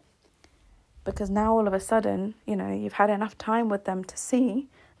like it. Because now all of a sudden, you've had enough time with them to see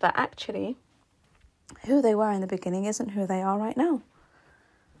that actually who they were in the beginning isn't who they are right now.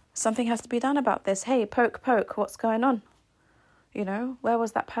 Something has to be done about this. Hey, poke, poke, what's going on? You know, where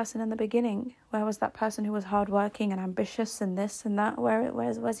was that person in the beginning? Where was that person who was hardworking and ambitious and this and that?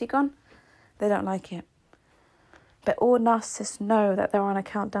 Where's he gone? They don't like it. But all narcissists know that they're on a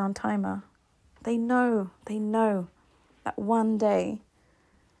countdown timer. They know that one day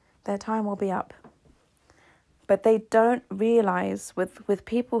their time will be up. But they don't realize with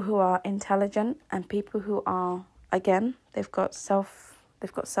people who are intelligent and people who are, again, they've got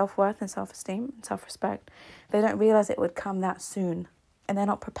self-worth and self-esteem and self-respect. They don't realize it would come that soon. And they're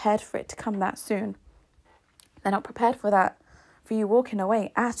not prepared for it to come that soon. They're not prepared for you walking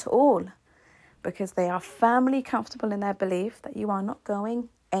away at all. Because they are firmly comfortable in their belief that you are not going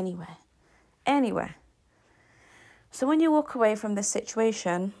anywhere. Anywhere. So when you walk away from this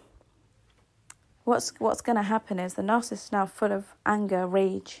situation, what's going to happen is the narcissist is now full of anger,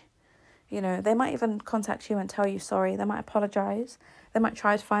 rage. You know, they might even contact you and tell you sorry. They might apologize. They might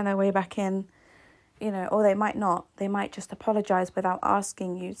try to find their way back in, you know, or they might not. They might just apologize without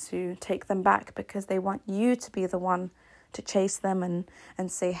asking you to take them back because they want you to be the one to chase them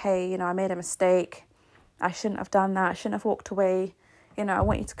and say, hey, you know, I made a mistake. I shouldn't have done that. I shouldn't have walked away. You know, I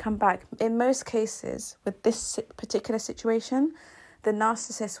want you to come back. In most cases, with this particular situation, the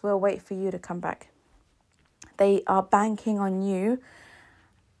narcissist will wait for you to come back. They are banking on you,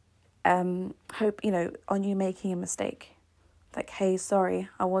 on you making a mistake. Like, hey, sorry,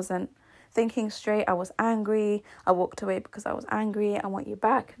 I wasn't thinking straight. I was angry. I walked away because I was angry. I want you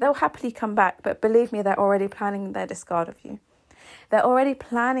back. They'll happily come back, but believe me, they're already planning their discard of you. They're already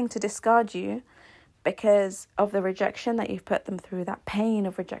planning to discard you because of the rejection that you've put them through, that pain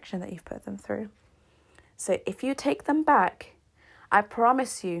of rejection that you've put them through. So if you take them back, I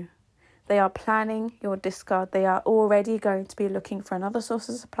promise you, they are planning your discard. They are already going to be looking for another source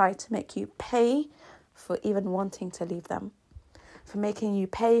of supply to make you pay for even wanting to leave them, for making you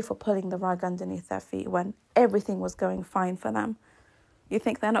pay for pulling the rug underneath their feet when everything was going fine for them. You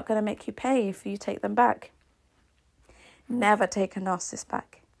think they're not going to make you pay if you take them back? Never take a narcissist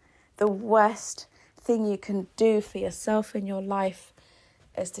back. The worst thing you can do for yourself in your life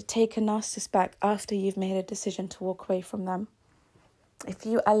is to take a narcissist back after you've made a decision to walk away from them. If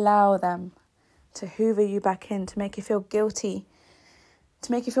you allow them to hoover you back in, to make you feel guilty,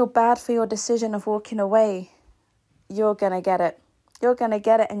 to make you feel bad for your decision of walking away, you're going to get it. You're going to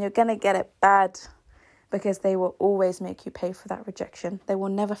get it, and you're going to get it bad, because they will always make you pay for that rejection. They will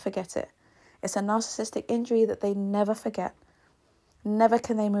never forget it. It's a narcissistic injury that they never forget. Never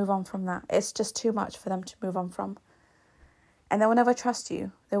can they move on from that. It's just too much for them to move on from. And they will never trust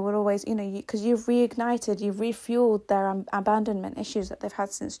you. They will always, because you've reignited, you've refueled their abandonment issues that they've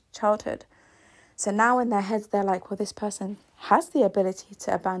had since childhood. So now in their heads, they're like, well, this person has the ability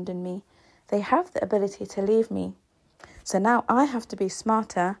to abandon me. They have the ability to leave me. So now I have to be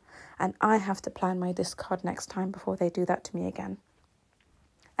smarter, and I have to plan my discard next time before they do that to me again.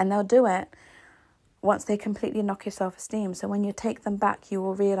 And they'll do it once they completely knock your self-esteem. So when you take them back, you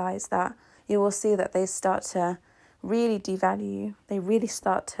will realize that, you will see that they start to really devalue you. They really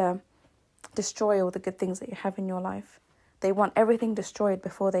start to destroy all the good things that you have in your life. They want everything destroyed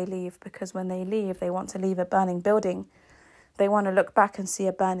before they leave, because when they leave, they want to leave a burning building. They want to look back and see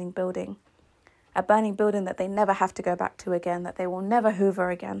a burning building. A burning building that they never have to go back to again, that they will never hoover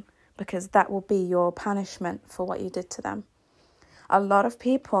again, because that will be your punishment for what you did to them. A lot of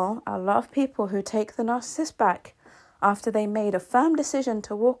people who take the narcissist back after they made a firm decision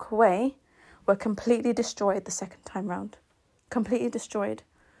to walk away were completely destroyed the second time round. Completely destroyed.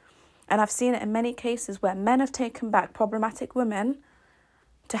 And I've seen it in many cases where men have taken back problematic women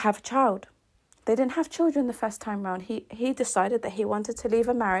to have a child. They didn't have children the first time round. He decided that he wanted to leave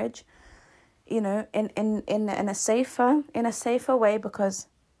a marriage, in a safer way, because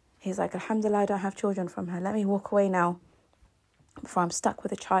he's like, Alhamdulillah, I don't have children from her. Let me walk away now before I'm stuck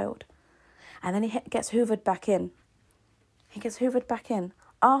with a child. And then he gets hoovered back in. He gets hoovered back in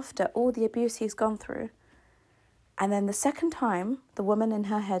after all the abuse he's gone through. And then the second time, the woman in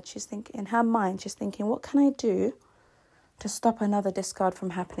her head, she's thinking, what can I do to stop another discard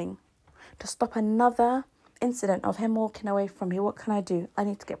from happening? To stop another incident of him walking away from me? What can I do? I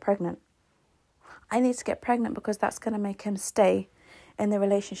need to get pregnant. I need to get pregnant because that's going to make him stay in the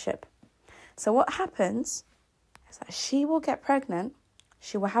relationship. So what happens is that she will get pregnant,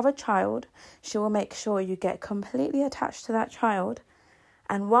 she will have a child, she will make sure you get completely attached to that child,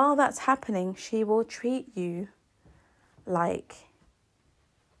 and while that's happening, she will treat you like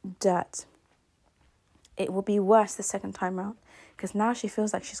dirt. It will be worse the second time round, because now she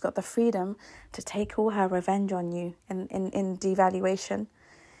feels like she's got the freedom to take all her revenge on you in devaluation.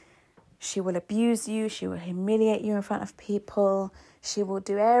 She will abuse you. She will humiliate you in front of people. She will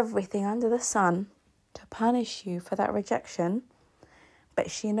do everything under the sun to punish you for that rejection.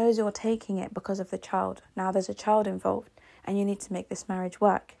 But she knows you're taking it because of the child. Now there's a child involved and you need to make this marriage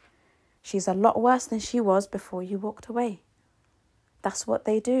work. She's a lot worse than she was before you walked away. That's what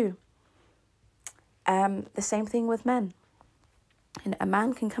they do. The same thing with men. And a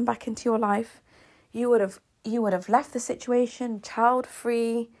man can come back into your life. You would have left the situation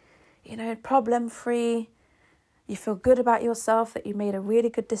child-free, problem-free. You feel good about yourself, that you made a really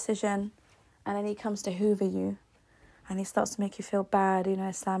good decision. And then he comes to Hoover you. And he starts to make you feel bad,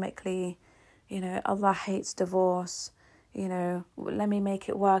 Islamically. Allah hates divorce. Let me make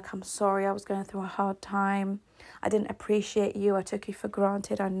it work. I'm sorry, I was going through a hard time. I didn't appreciate you. I took you for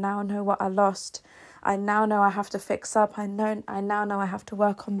granted. I now know what I lost. I now know I have to fix up. I now know I have to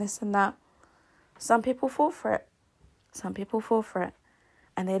work on this and that. Some people fall for it.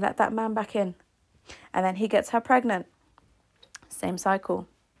 And they let that man back in. And then he gets her pregnant. Same cycle.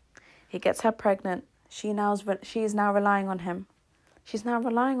 He gets her pregnant. She is now relying on him. She's now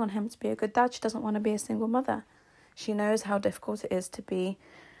relying on him to be a good dad. She doesn't want to be a single mother. She knows how difficult it is to be,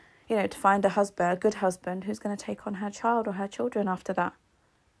 to find a good husband who's going to take on her child or her children after that.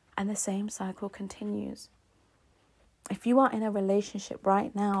 And the same cycle continues. If you are in a relationship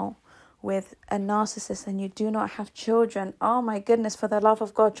right now with a narcissist and you do not have children, oh my goodness, for the love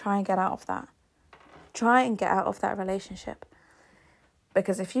of God, try and get out of that. Try and get out of that relationship.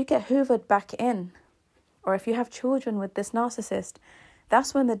 Because if you get hoovered back in, or if you have children with this narcissist,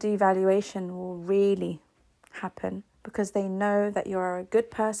 that's when the devaluation will really happen, because they know that you're a good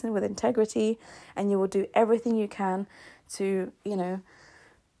person with integrity and you will do everything you can to,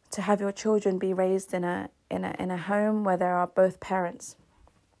 to have your children be raised in a home where there are both parents.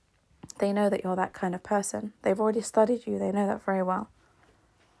 They know that you're that kind of person. They've already studied you. They know that very well.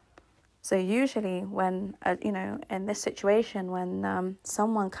 So usually when, in this situation, when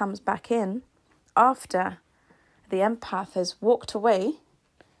someone comes back in after the empath has walked away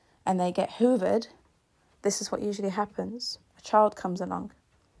and they get hoovered, this is what usually happens. A child comes along.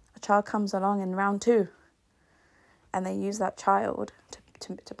 A child comes along in round 2 and they use that child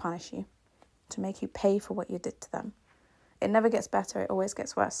to punish you, to make you pay for what you did to them. It never gets better. It always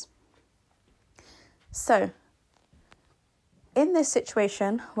gets worse. So, in this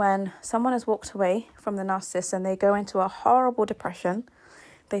situation, when someone has walked away from the narcissist and they go into a horrible depression,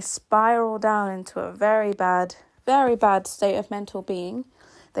 they spiral down into a very bad state of mental being.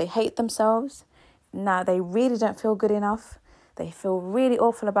 They hate themselves. Now they really don't feel good enough. They feel really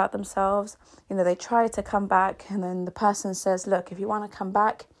awful about themselves. They try to come back and then the person says, look, if you want to come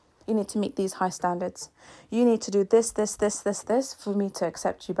back, you need to meet these high standards. You need to do this for me to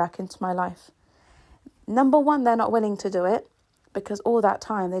accept you back into my life. Number one, they're not willing to do it because all that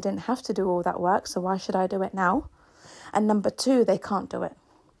time they didn't have to do all that work. So why should I do it now? And number 2, they can't do it.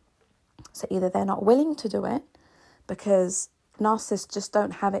 So either they're not willing to do it because narcissists just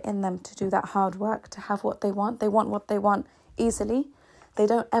don't have it in them to do that hard work, to have what they want. They want what they want easily. They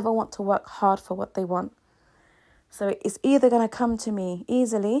don't ever want to work hard for what they want. So it's either going to come to me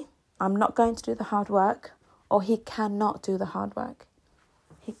easily, I'm not going to do the hard work, or he cannot do the hard work.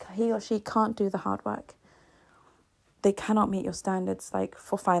 He or she can't do the hard work. They cannot meet your standards, like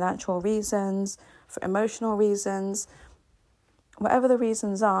for financial reasons, for emotional reasons. Whatever the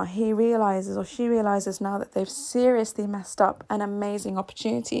reasons are, he realizes or she realizes now that they've seriously messed up an amazing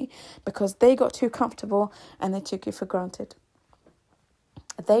opportunity because they got too comfortable and they took you for granted.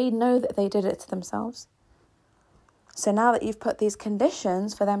 They know that they did it to themselves. So now that you've put these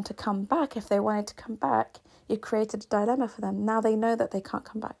conditions for them to come back, if they wanted to come back, you've created a dilemma for them. Now they know that they can't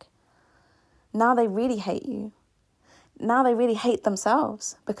come back. Now they really hate you. Now they really hate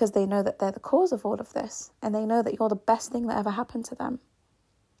themselves because they know that they're the cause of all of this. And they know that you're the best thing that ever happened to them.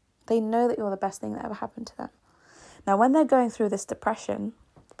 They know that you're the best thing that ever happened to them. Now, when they're going through this depression,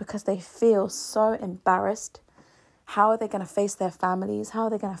 because they feel so embarrassed, how are they going to face their families? How are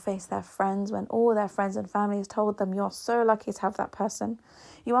they going to face their friends when all their friends and families told them, you're so lucky to have that person.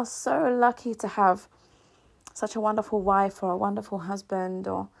 You are so lucky to have such a wonderful wife or a wonderful husband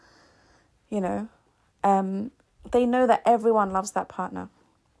or, they know that everyone loves that partner.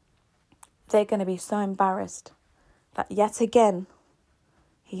 They're going to be so embarrassed that yet again,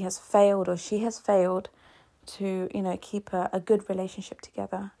 he has failed or she has failed to, keep a good relationship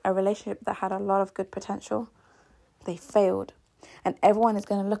together, a relationship that had a lot of good potential. They failed. And everyone is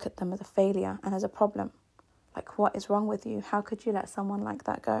going to look at them as a failure and as a problem. Like, what is wrong with you? How could you let someone like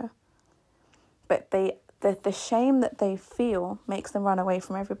that go? But the shame that they feel makes them run away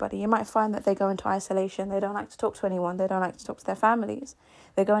from everybody. You might find that they go into isolation. They don't like to talk to anyone. They don't like to talk to their families.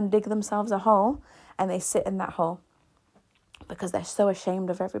 They go and dig themselves a hole and they sit in that hole because they're so ashamed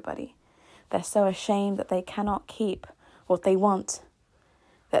of everybody. They're so ashamed that they cannot keep what they want,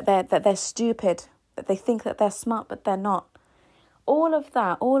 that they're stupid, that they think that they're smart, but they're not. All of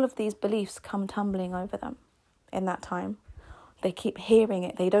that, all of these beliefs come tumbling over them in that time. They keep hearing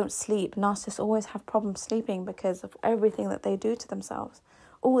it. They don't sleep. Narcissists always have problems sleeping because of everything that they do to themselves.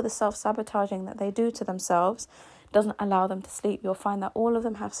 All the self-sabotaging that they do to themselves doesn't allow them to sleep. You'll find that all of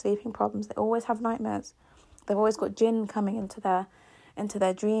them have sleeping problems. They always have nightmares. They've always got jinn coming into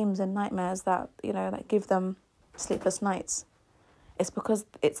their dreams and nightmares that, that give them sleepless nights. It's because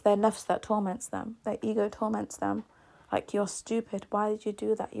it's their nafs that torments them. Their ego torments them. Like, you're stupid. Why did you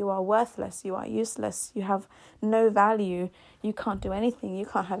do that? You are worthless. You are useless. You have no value. You can't do anything. You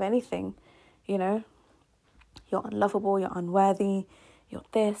can't have anything. You're unlovable. You're unworthy. You're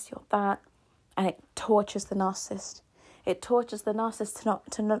this. You're that. And it tortures the narcissist. It tortures the narcissist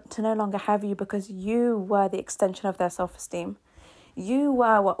to no longer have you because you were the extension of their self-esteem. You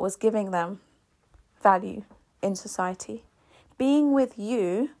were what was giving them value in society. Being with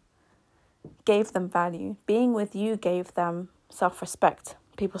you gave them value. Being with you gave them self-respect.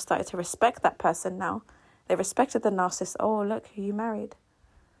 People started to respect that person now. They respected the narcissist. Oh, look who you married.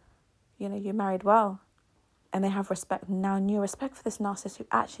 You married well. And they have respect now, new respect for this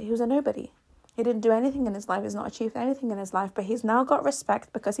narcissist who's a nobody. He didn't do anything in his life. He's not achieved anything in his life, but he's now got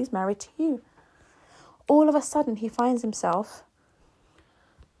respect because he's married to you. All of a sudden, he finds himself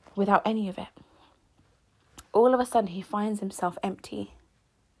without any of it. All of a sudden, he finds himself empty.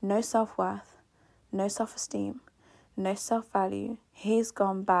 No self-worth, no self-esteem, no self-value. He's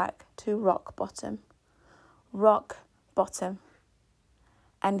gone back to rock bottom. Rock bottom.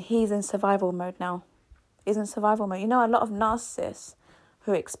 And he's in survival mode now. He's in survival mode. A lot of narcissists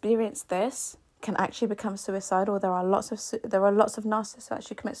who experience this can actually become suicidal. There are lots of narcissists who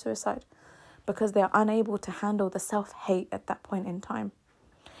actually commit suicide because they are unable to handle the self-hate at that point in time.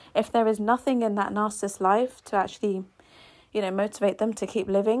 If there is nothing in that narcissist's life to actually motivate them to keep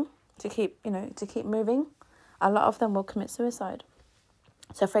living, to keep moving, a lot of them will commit suicide.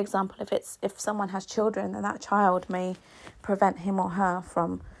 So, for example, if someone has children, then that child may prevent him or her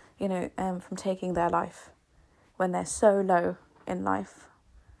from taking their life when they're so low in life.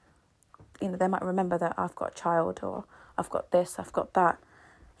 They might remember that I've got a child, or I've got this, I've got that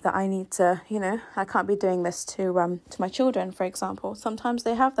I need to, I can't be doing this to my children, for example. Sometimes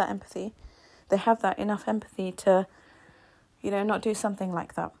they have that empathy. They have that enough empathy to not do something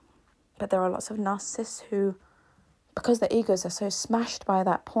like that. But there are lots of narcissists who, because their egos are so smashed by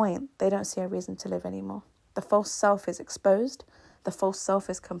that point, they don't see a reason to live anymore. The false self is exposed. The false self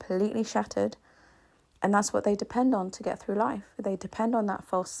is completely shattered. And that's what they depend on to get through life. They depend on that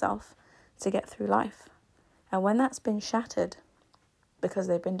false self to get through life. And when that's been shattered, because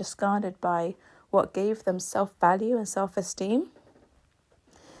they've been discarded by what gave them self-value and self-esteem,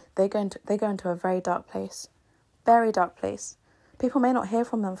 they go into a very dark place. Very dark place. People may not hear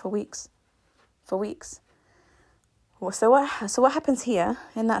from them for weeks. So what happens here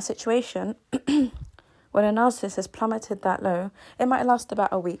in that situation, when a narcissist has plummeted that low, it might last about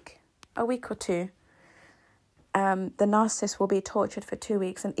a week or two. The narcissist will be tortured for 2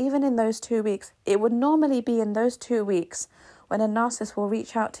 weeks. And even in those 2 weeks, it would normally be in those 2 weeks when a narcissist will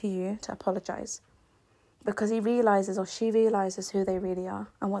reach out to you to apologize. Because he realizes or she realizes who they really are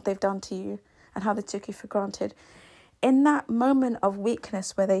and what they've done to you and how they took you for granted. In that moment of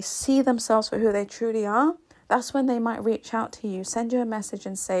weakness where they see themselves for who they truly are, that's when they might reach out to you, send you a message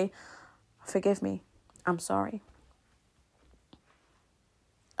and say, forgive me, I'm sorry.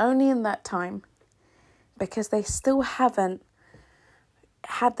 Only in that time, because they still haven't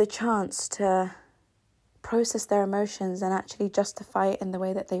had the chance to process their emotions and actually justify it in the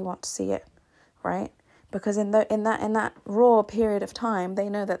way that they want to see it, right? Because in that raw period of time, they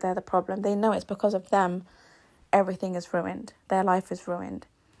know that they're the problem. They know it's because of them everything is ruined. Their life is ruined.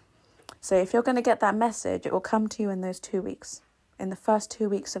 So if you're going to get that message, it will come to you in those 2 weeks. In the first 2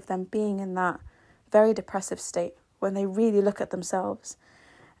 weeks of them being in that very depressive state, when they really look at themselves.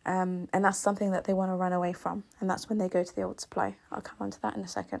 And that's something that they want to run away from. And that's when they go to the old supply. I'll come on to that in a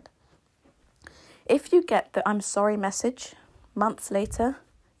second. If you get the I'm sorry message months later,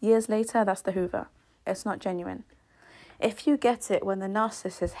 years later, that's the Hoover. It's not genuine. If you get it when the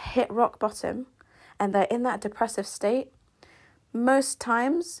narcissist has hit rock bottom and they're in that depressive state, most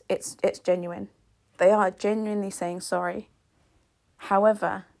times it's genuine. They are genuinely saying sorry.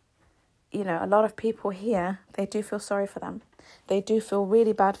 However, a lot of people here, they do feel sorry for them. They do feel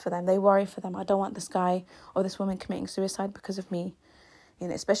really bad for them. They worry for them. I don't want this guy or this woman committing suicide because of me.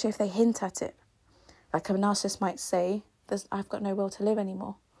 Especially if they hint at it. Like a narcissist might say, I've got no will to live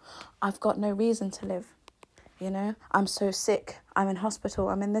anymore. I've got no reason to live. I'm so sick. I'm in hospital.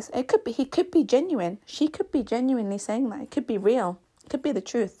 I'm in this. He could be genuine. She could be genuinely saying that. It could be real. It could be the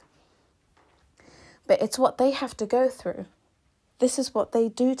truth. But it's what they have to go through. This is what they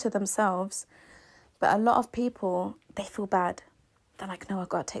do to themselves. But a lot of people, they feel bad. They're like, no, I've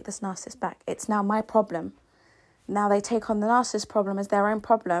got to take this narcissist back. It's now my problem. Now they take on the narcissist problem as their own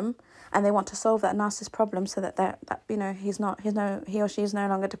problem, and they want to solve that narcissist problem so that he or she is no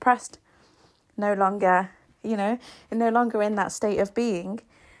longer depressed, no longer in that state of being.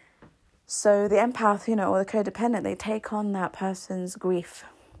 So the empath, or the codependent, they take on that person's grief,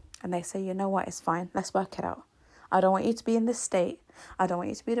 and they say, you know what, it's fine. Let's work it out. I don't want you to be in this state. I don't want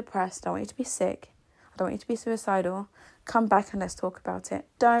you to be depressed. I don't want you to be sick. I don't want you to be suicidal. Come back and let's talk about it.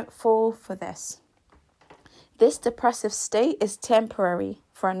 Don't fall for this. This depressive state is temporary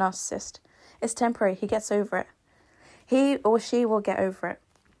for a narcissist. It's temporary. He gets over it. He or she will get over it.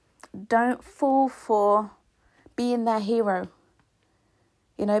 Don't fall for being their hero.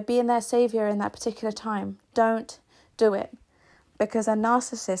 Being their savior in that particular time. Don't do it. Because a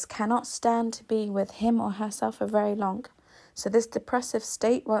narcissist cannot stand to be with him or herself for very long. So this depressive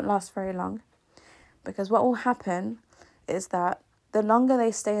state won't last very long. Because what will happen is that the longer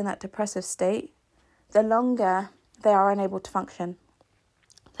they stay in that depressive state, the longer they are unable to function.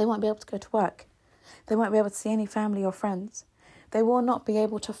 They won't be able to go to work. They won't be able to see any family or friends. They will not be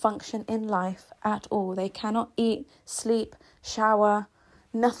able to function in life at all. They cannot eat, sleep, shower,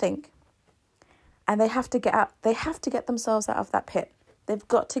 nothing. And they have to get out. They have to get themselves out of that pit. They've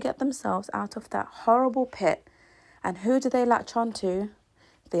got to get themselves out of that horrible pit. And who do they latch on to?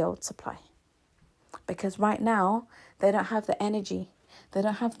 The old supply. Because right now, they don't have the energy. They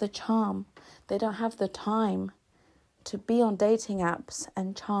don't have the charm. They don't have the time to be on dating apps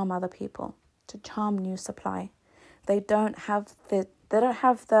and charm other people, to charm new supply. They don't have the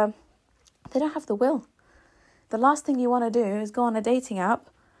will. The last thing you want to do is go on a dating app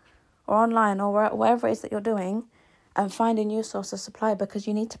or online or wherever it is that you're doing and find a new source of supply, because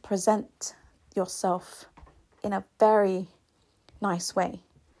you need to present yourself in a very nice way.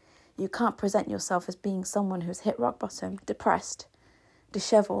 You can't present yourself as being someone who's hit rock bottom, depressed,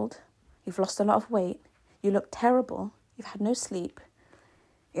 disheveled, you've lost a lot of weight, you look terrible, you've had no sleep.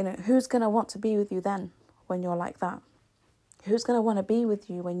 Who's going to want to be with you then when you're like that? Who's going to want to be with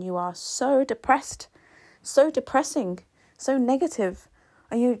you when you are so depressed, so depressing, so negative,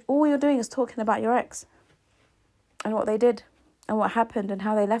 and all you're doing is talking about your ex and what they did and what happened and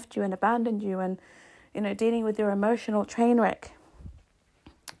how they left you and abandoned you and, dealing with your emotional train wreck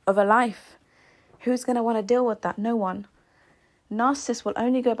of a life? Who's going to want to deal with that? No one. Narcissists will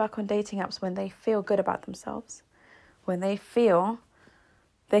only go back on dating apps when they feel good about themselves, when they feel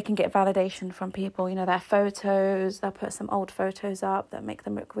they can get validation from people. Their photos, they'll put some old photos up that make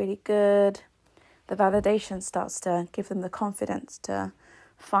them look really good. The validation starts to give them the confidence to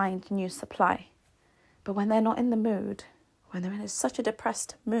find new supply. But when they're not in the mood, when they're in such a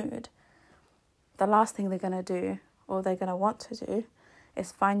depressed mood, the last thing they're going to do, or they're going to want to do,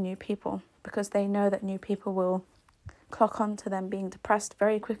 is find new people, because they know that new people will clock on to them being depressed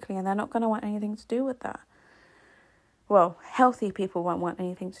very quickly, and they're not going to want anything to do with that. Well, healthy people won't want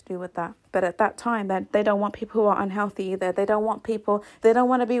anything to do with that. But at that time, they don't want people who are unhealthy either. They don't want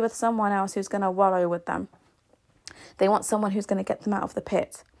to be with someone else who's going to wallow with them. They want someone who's going to get them out of the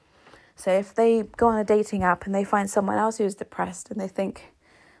pit. So if they go on a dating app and they find someone else who's depressed and they think,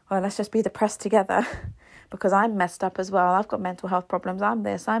 well, let's just be depressed together because I'm messed up as well. I've got mental health problems. I'm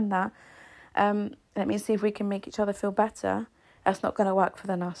this, I'm that. Let me see if we can make each other feel better. That's not going to work for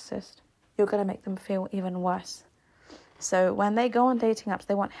the narcissist. You're going to make them feel even worse. So when they go on dating apps,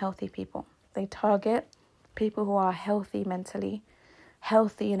 they want healthy people. They target people who are healthy mentally,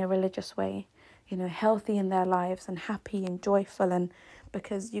 healthy in a religious way, healthy in their lives and happy and joyful, and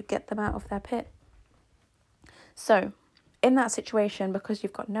because you get them out of their pit. So in that situation, because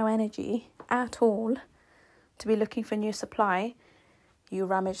you've got no energy at all to be looking for new supply, you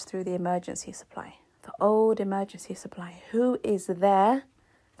rummage through the emergency supply, the old emergency supply. Who is there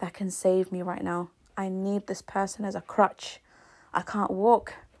that can save me right now? I need this person as a crutch. I can't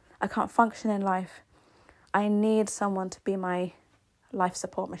walk. I can't function in life. I need someone to be my life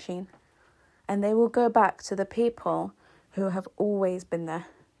support machine. And they will go back to the people who have always been there,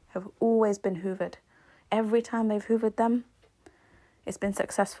 have always been hoovered. Every time they've hoovered them, it's been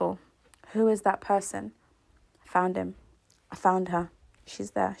successful. Who is that person? I found him. I found her.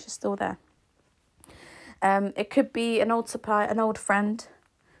 She's there. She's still there. It could be an old friend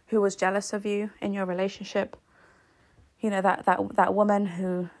who was jealous of you in your relationship. That woman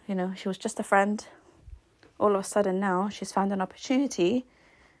who, she was just a friend. All of a sudden now she's found an opportunity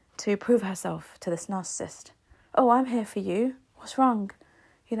to prove herself to this narcissist. Oh, I'm here for you. What's wrong?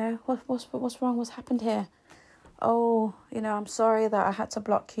 What's wrong? What's happened here? Oh, I'm sorry that I had to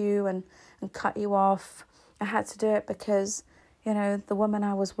block you and cut you off. I had to do it because, the woman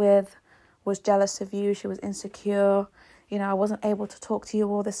I was with was jealous of you. She was insecure. I wasn't able to talk to you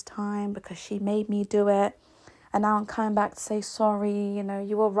all this time because she made me do it. And now I'm coming back to say sorry.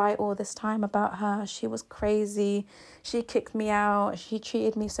 You were right all this time about her. She was crazy. She kicked me out. She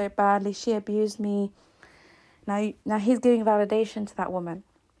treated me so badly. She abused me. Now he's giving validation to that woman.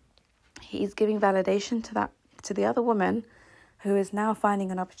 He's giving validation to the other woman who is now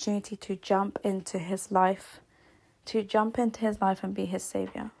finding an opportunity to jump into his life and be his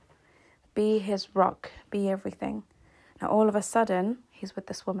savior, be his rock, be everything. Now all of a sudden he's with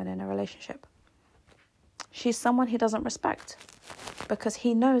this woman in a relationship. She's someone he doesn't respect because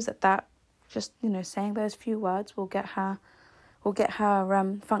he knows that just, saying those few words will get her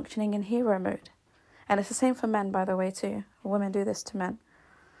functioning in hero mode. And it's the same for men, by the way, too. Women do this to men.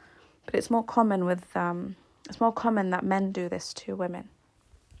 But it's more common that men do this to women.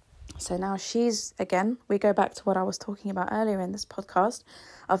 So now we go back to what I was talking about earlier in this podcast,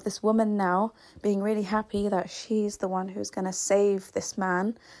 of this woman now being really happy that she's the one who's going to save this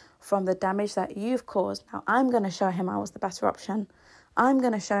man from the damage that you've caused. Now I'm going to show him I was the better option. I'm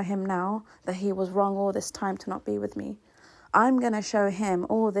going to show him now that he was wrong all this time to not be with me. I'm going to show him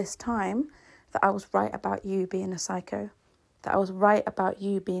all this time that I was right about you being a psycho, that I was right about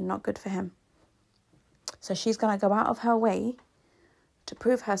you being not good for him. So she's going to go out of her way to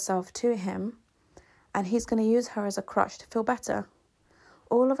prove herself to him, and he's going to use her as a crutch to feel better.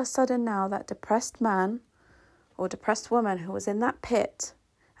 All of a sudden now, that depressed man or depressed woman who was in that pit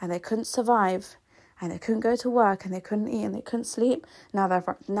and they couldn't survive and they couldn't go to work and they couldn't eat and they couldn't sleep, now they're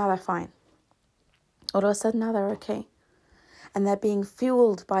fine. All of a sudden now they're okay. And they're being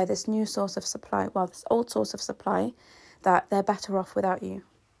fueled by this new source of supply, this old source of supply, that they're better off without you.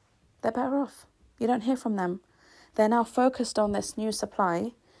 They're better off. You don't hear from them. They're now focused on this new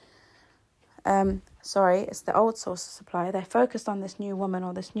supply. It's the old source of supply. They're focused on this new woman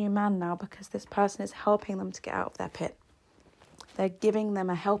or this new man now because this person is helping them to get out of their pit. They're giving them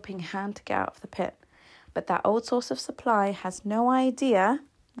a helping hand to get out of the pit. But that old source of supply has no idea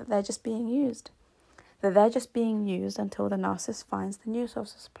that they're just being used. That they're just being used until the narcissist finds the new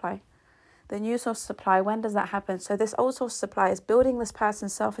source of supply. The new source of supply, when does that happen? So this old source of supply is building this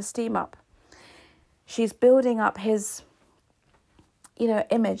person's self-esteem up. She's building up his,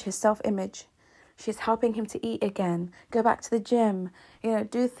 image, his self-image. She's helping him to eat again, go back to the gym,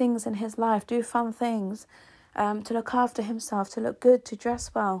 do things in his life, do fun things, to look after himself, to look good, to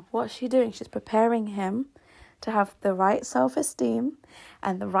dress well. What's she doing? She's preparing him to have the right self-esteem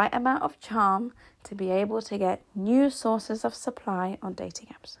and the right amount of charm to be able to get new sources of supply on dating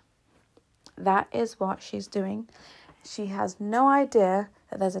apps. That is what she's doing. She has no idea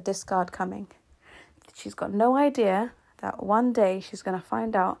that there's a discard coming. She's got no idea that one day she's going to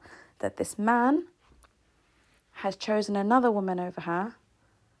find out that this man has chosen another woman over her,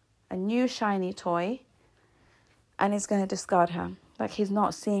 a new shiny toy, and is going to discard her. Like he's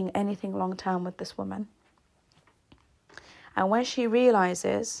not seeing anything long-term with this woman. And when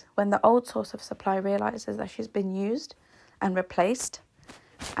the old source of supply realizes that she's been used and replaced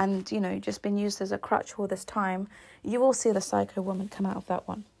and, just been used as a crutch all this time, you will see the psycho woman come out of that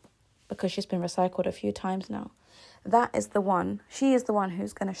one because she's been recycled a few times now. That is the one. She is the one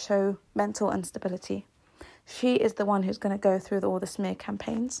who's going to show mental instability. She is the one who's going to go through all the smear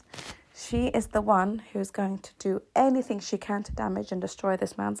campaigns. She is the one who's going to do anything she can to damage and destroy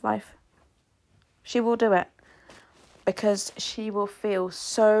this man's life. She will do it. Because she will feel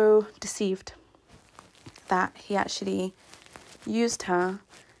so deceived that he actually used her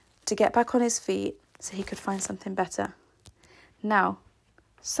to get back on his feet so he could find something better. Now,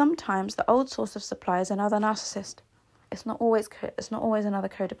 sometimes the old source of supply is another narcissist. It's not always another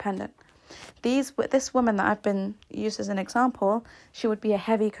codependent. This woman that I've been used as an example, she would be a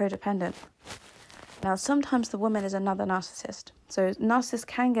heavy codependent. Now, sometimes the woman is another narcissist. So narcissists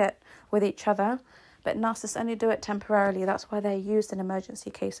can get with each other, but narcissists only do it temporarily. That's why they're used in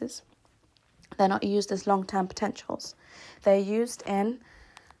emergency cases. They're not used as long-term potentials. They're used in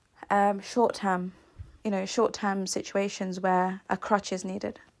short-term situations where a crutch is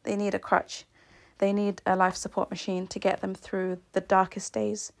needed. They need a crutch. They need a life support machine to get them through the darkest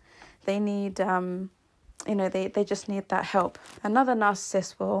days. They need they just need that help. Another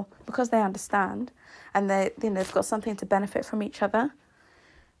narcissist will, because they understand and they've got something to benefit from each other,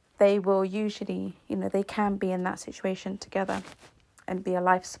 they will usually, they can be in that situation together and be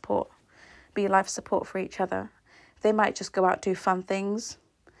life support for each other. They might just go out, do fun things.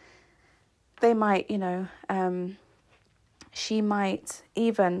 They might, she might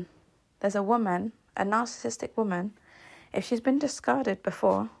even, there's a woman, a narcissistic woman, if she's been discarded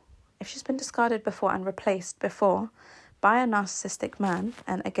before and replaced before by a narcissistic man,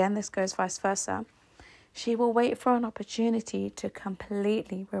 and again, this goes vice versa, she will wait for an opportunity to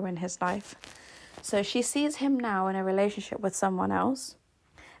completely ruin his life. So she sees him now in a relationship with someone else.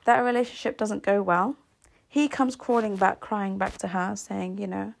 That relationship doesn't go well. He comes crying back to her, saying,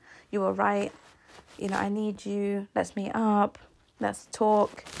 you were right. I need you. Let's meet up. Let's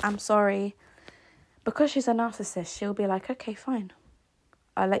talk. I'm sorry. Because she's a narcissist, she'll be like, okay, fine.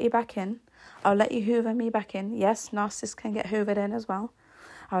 I'll let you back in. I'll let you hoover me back in. Yes, narcissists can get hoovered in as well.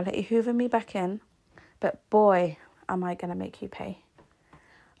 I'll let you hoover me back in. But boy, am I going to make you pay.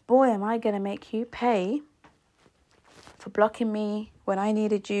 Boy, am I going to make you pay for blocking me when I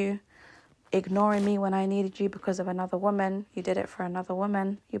needed you, ignoring me when I needed you because of another woman. You did it for another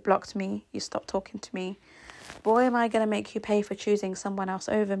woman. You blocked me. You stopped talking to me. Boy, am I going to make you pay for choosing someone else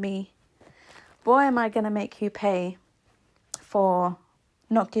over me. Boy, am I going to make you pay for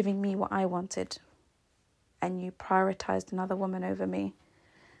not giving me what I wanted. And you prioritized another woman over me.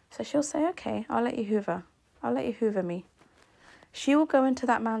 So she'll say, okay, I'll let you hoover. I'll let you hoover me. She will go into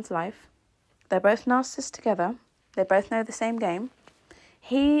that man's life. They're both narcissists together. They both know the same game.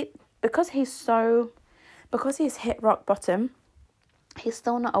 Because he's hit rock bottom, he's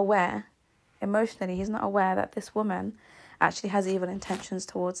still not aware, emotionally, he's not aware that this woman actually has evil intentions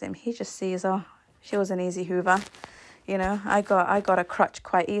towards him. He just sees, oh, she was an easy hoover. I got a crutch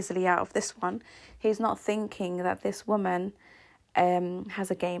quite easily out of this one. He's not thinking that this woman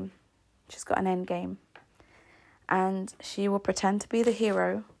has a game. She's got an end game. And she will pretend to be the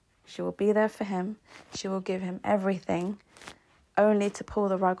hero. She will be there for him. She will give him everything, only to pull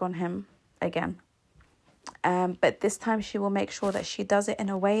the rug on him again. But this time she will make sure that she does it in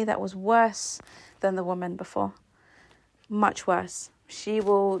a way that was worse than the woman before. Much worse. She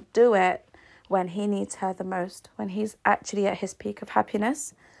will do it when he needs her the most, when he's actually at his peak of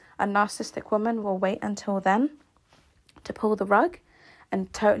happiness. A narcissistic woman will wait until then to pull the rug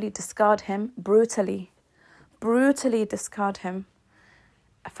and totally discard him, brutally discard him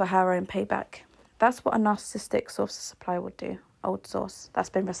for her own payback. That's what a narcissistic source of supply would do. Old source that's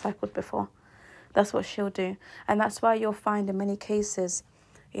been recycled before. That's what she'll do. And that's why you'll find in many cases,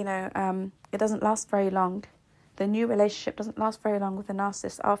 it doesn't last very long. The new relationship doesn't last very long with the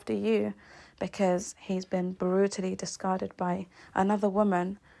narcissist after you, because he's been brutally discarded by another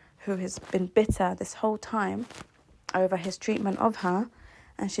woman who has been bitter this whole time over his treatment of her.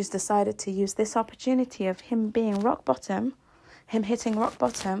 And she's decided to use this opportunity of him being rock bottom, him hitting rock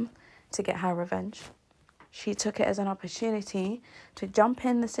bottom, to get her revenge. She took it as an opportunity to jump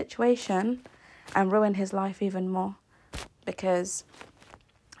in the situation and ruin his life even more, because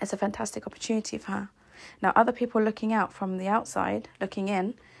it's a fantastic opportunity for her. Now, other people looking out from the outside, looking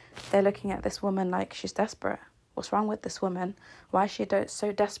in, they're looking at this woman like she's desperate. What's wrong with this woman? Why is she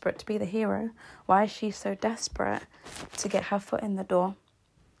so desperate to be the hero? Why is she so desperate to get her foot in the door?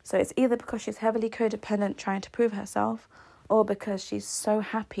 So it's either because she's heavily codependent trying to prove herself, or because she's so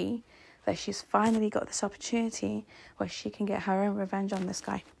happy that she's finally got this opportunity where she can get her own revenge on this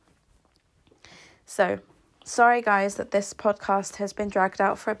guy. So, sorry guys that this podcast has been dragged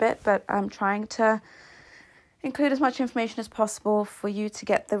out for a bit, but I'm trying to include as much information as possible for you to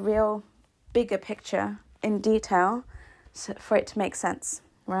get the real bigger picture in detail, for it to make sense,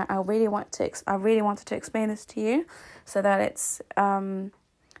 right? I really wanted to explain this to you so that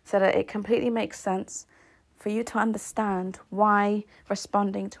it completely makes sense for you to understand why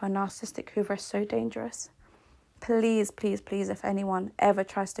responding to a narcissistic hoover is so dangerous. Please, please, please, if anyone ever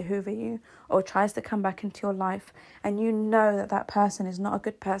tries to hoover you or tries to come back into your life and you know that that person is not a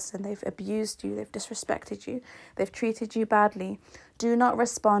good person, they've abused you, they've disrespected you, they've treated you badly, do not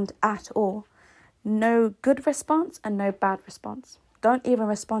respond at all. No good response and no bad response. Don't even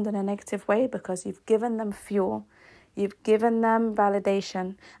respond in a negative way, because you've given them fuel. You've given them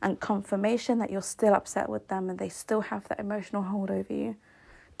validation and confirmation that you're still upset with them and they still have that emotional hold over you.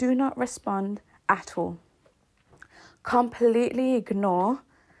 Do not respond at all. Completely ignore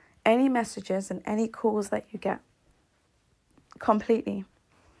any messages and any calls that you get. Completely.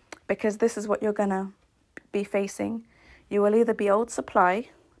 Because this is what you're going to be facing. You will either be old supply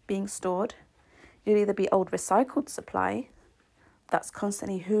being stored. You'll either be old recycled supply that's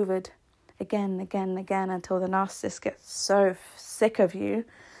constantly hoovered again, until the narcissist gets so sick of you,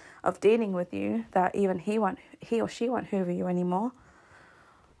 of dealing with you, that even he or she won't hoover you anymore.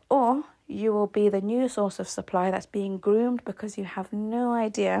 Or you will be the new source of supply that's being groomed because you have no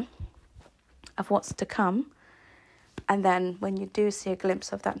idea of what's to come. And then when you do see a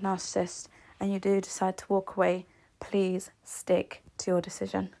glimpse of that narcissist and you do decide to walk away, please stick to your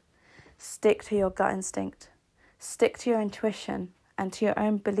decision. Stick to your gut instinct. Stick to your intuition and to your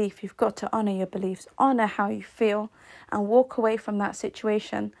own belief. You've got to honour your beliefs, honour how you feel, and walk away from that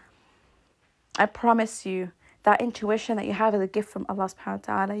situation. I promise you, that intuition that you have is a gift from Allah subhanahu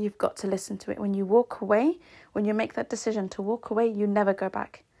wa ta'ala. You've got to listen to it. When you walk away, when you make that decision to walk away, you never go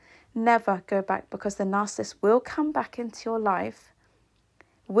back. Never go back, because the narcissist will come back into your life.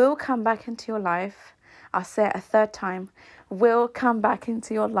 I'll say it a third time. Will come back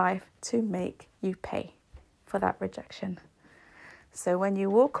into your life to make you pay for that rejection. So when you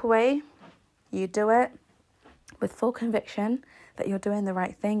walk away, you do it with full conviction that you're doing the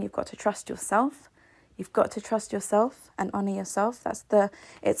right thing. You've got to trust yourself. You've got to trust yourself and honour yourself.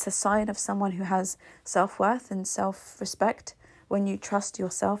 It's a sign of someone who has self-worth and self-respect, when you trust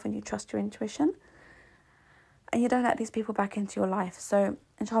yourself and you trust your intuition. And you don't let these people back into your life. So,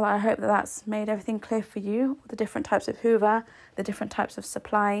 inshallah, I hope that that's made everything clear for you. The different types of Hoover, the different types of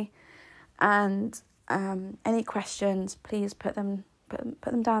supply. And any questions, please put them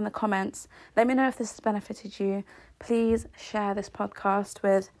down in the comments. Let me know if this has benefited you. Please share this podcast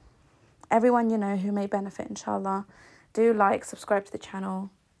with everyone you know who may benefit, inshallah. Do subscribe to the channel.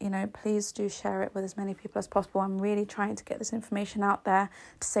 Please do share it with as many people as possible. I'm really trying to get this information out there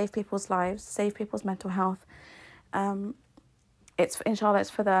to save people's lives, save people's mental health. It's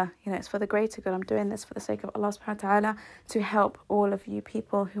for the greater good. I'm doing this for the sake of Allah subhanahu wa ta'ala, to help all of you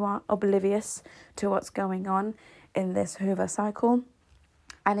people who are oblivious to what's going on in this Hoover cycle,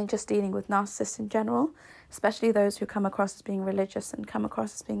 and in just dealing with narcissists in general, especially those who come across as being religious and come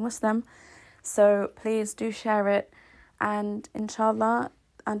across as being Muslim. So please do share it, and inshallah,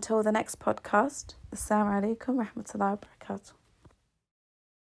 until the next podcast, Assalamu alaikum wa rahmatullahi wa barakatuh.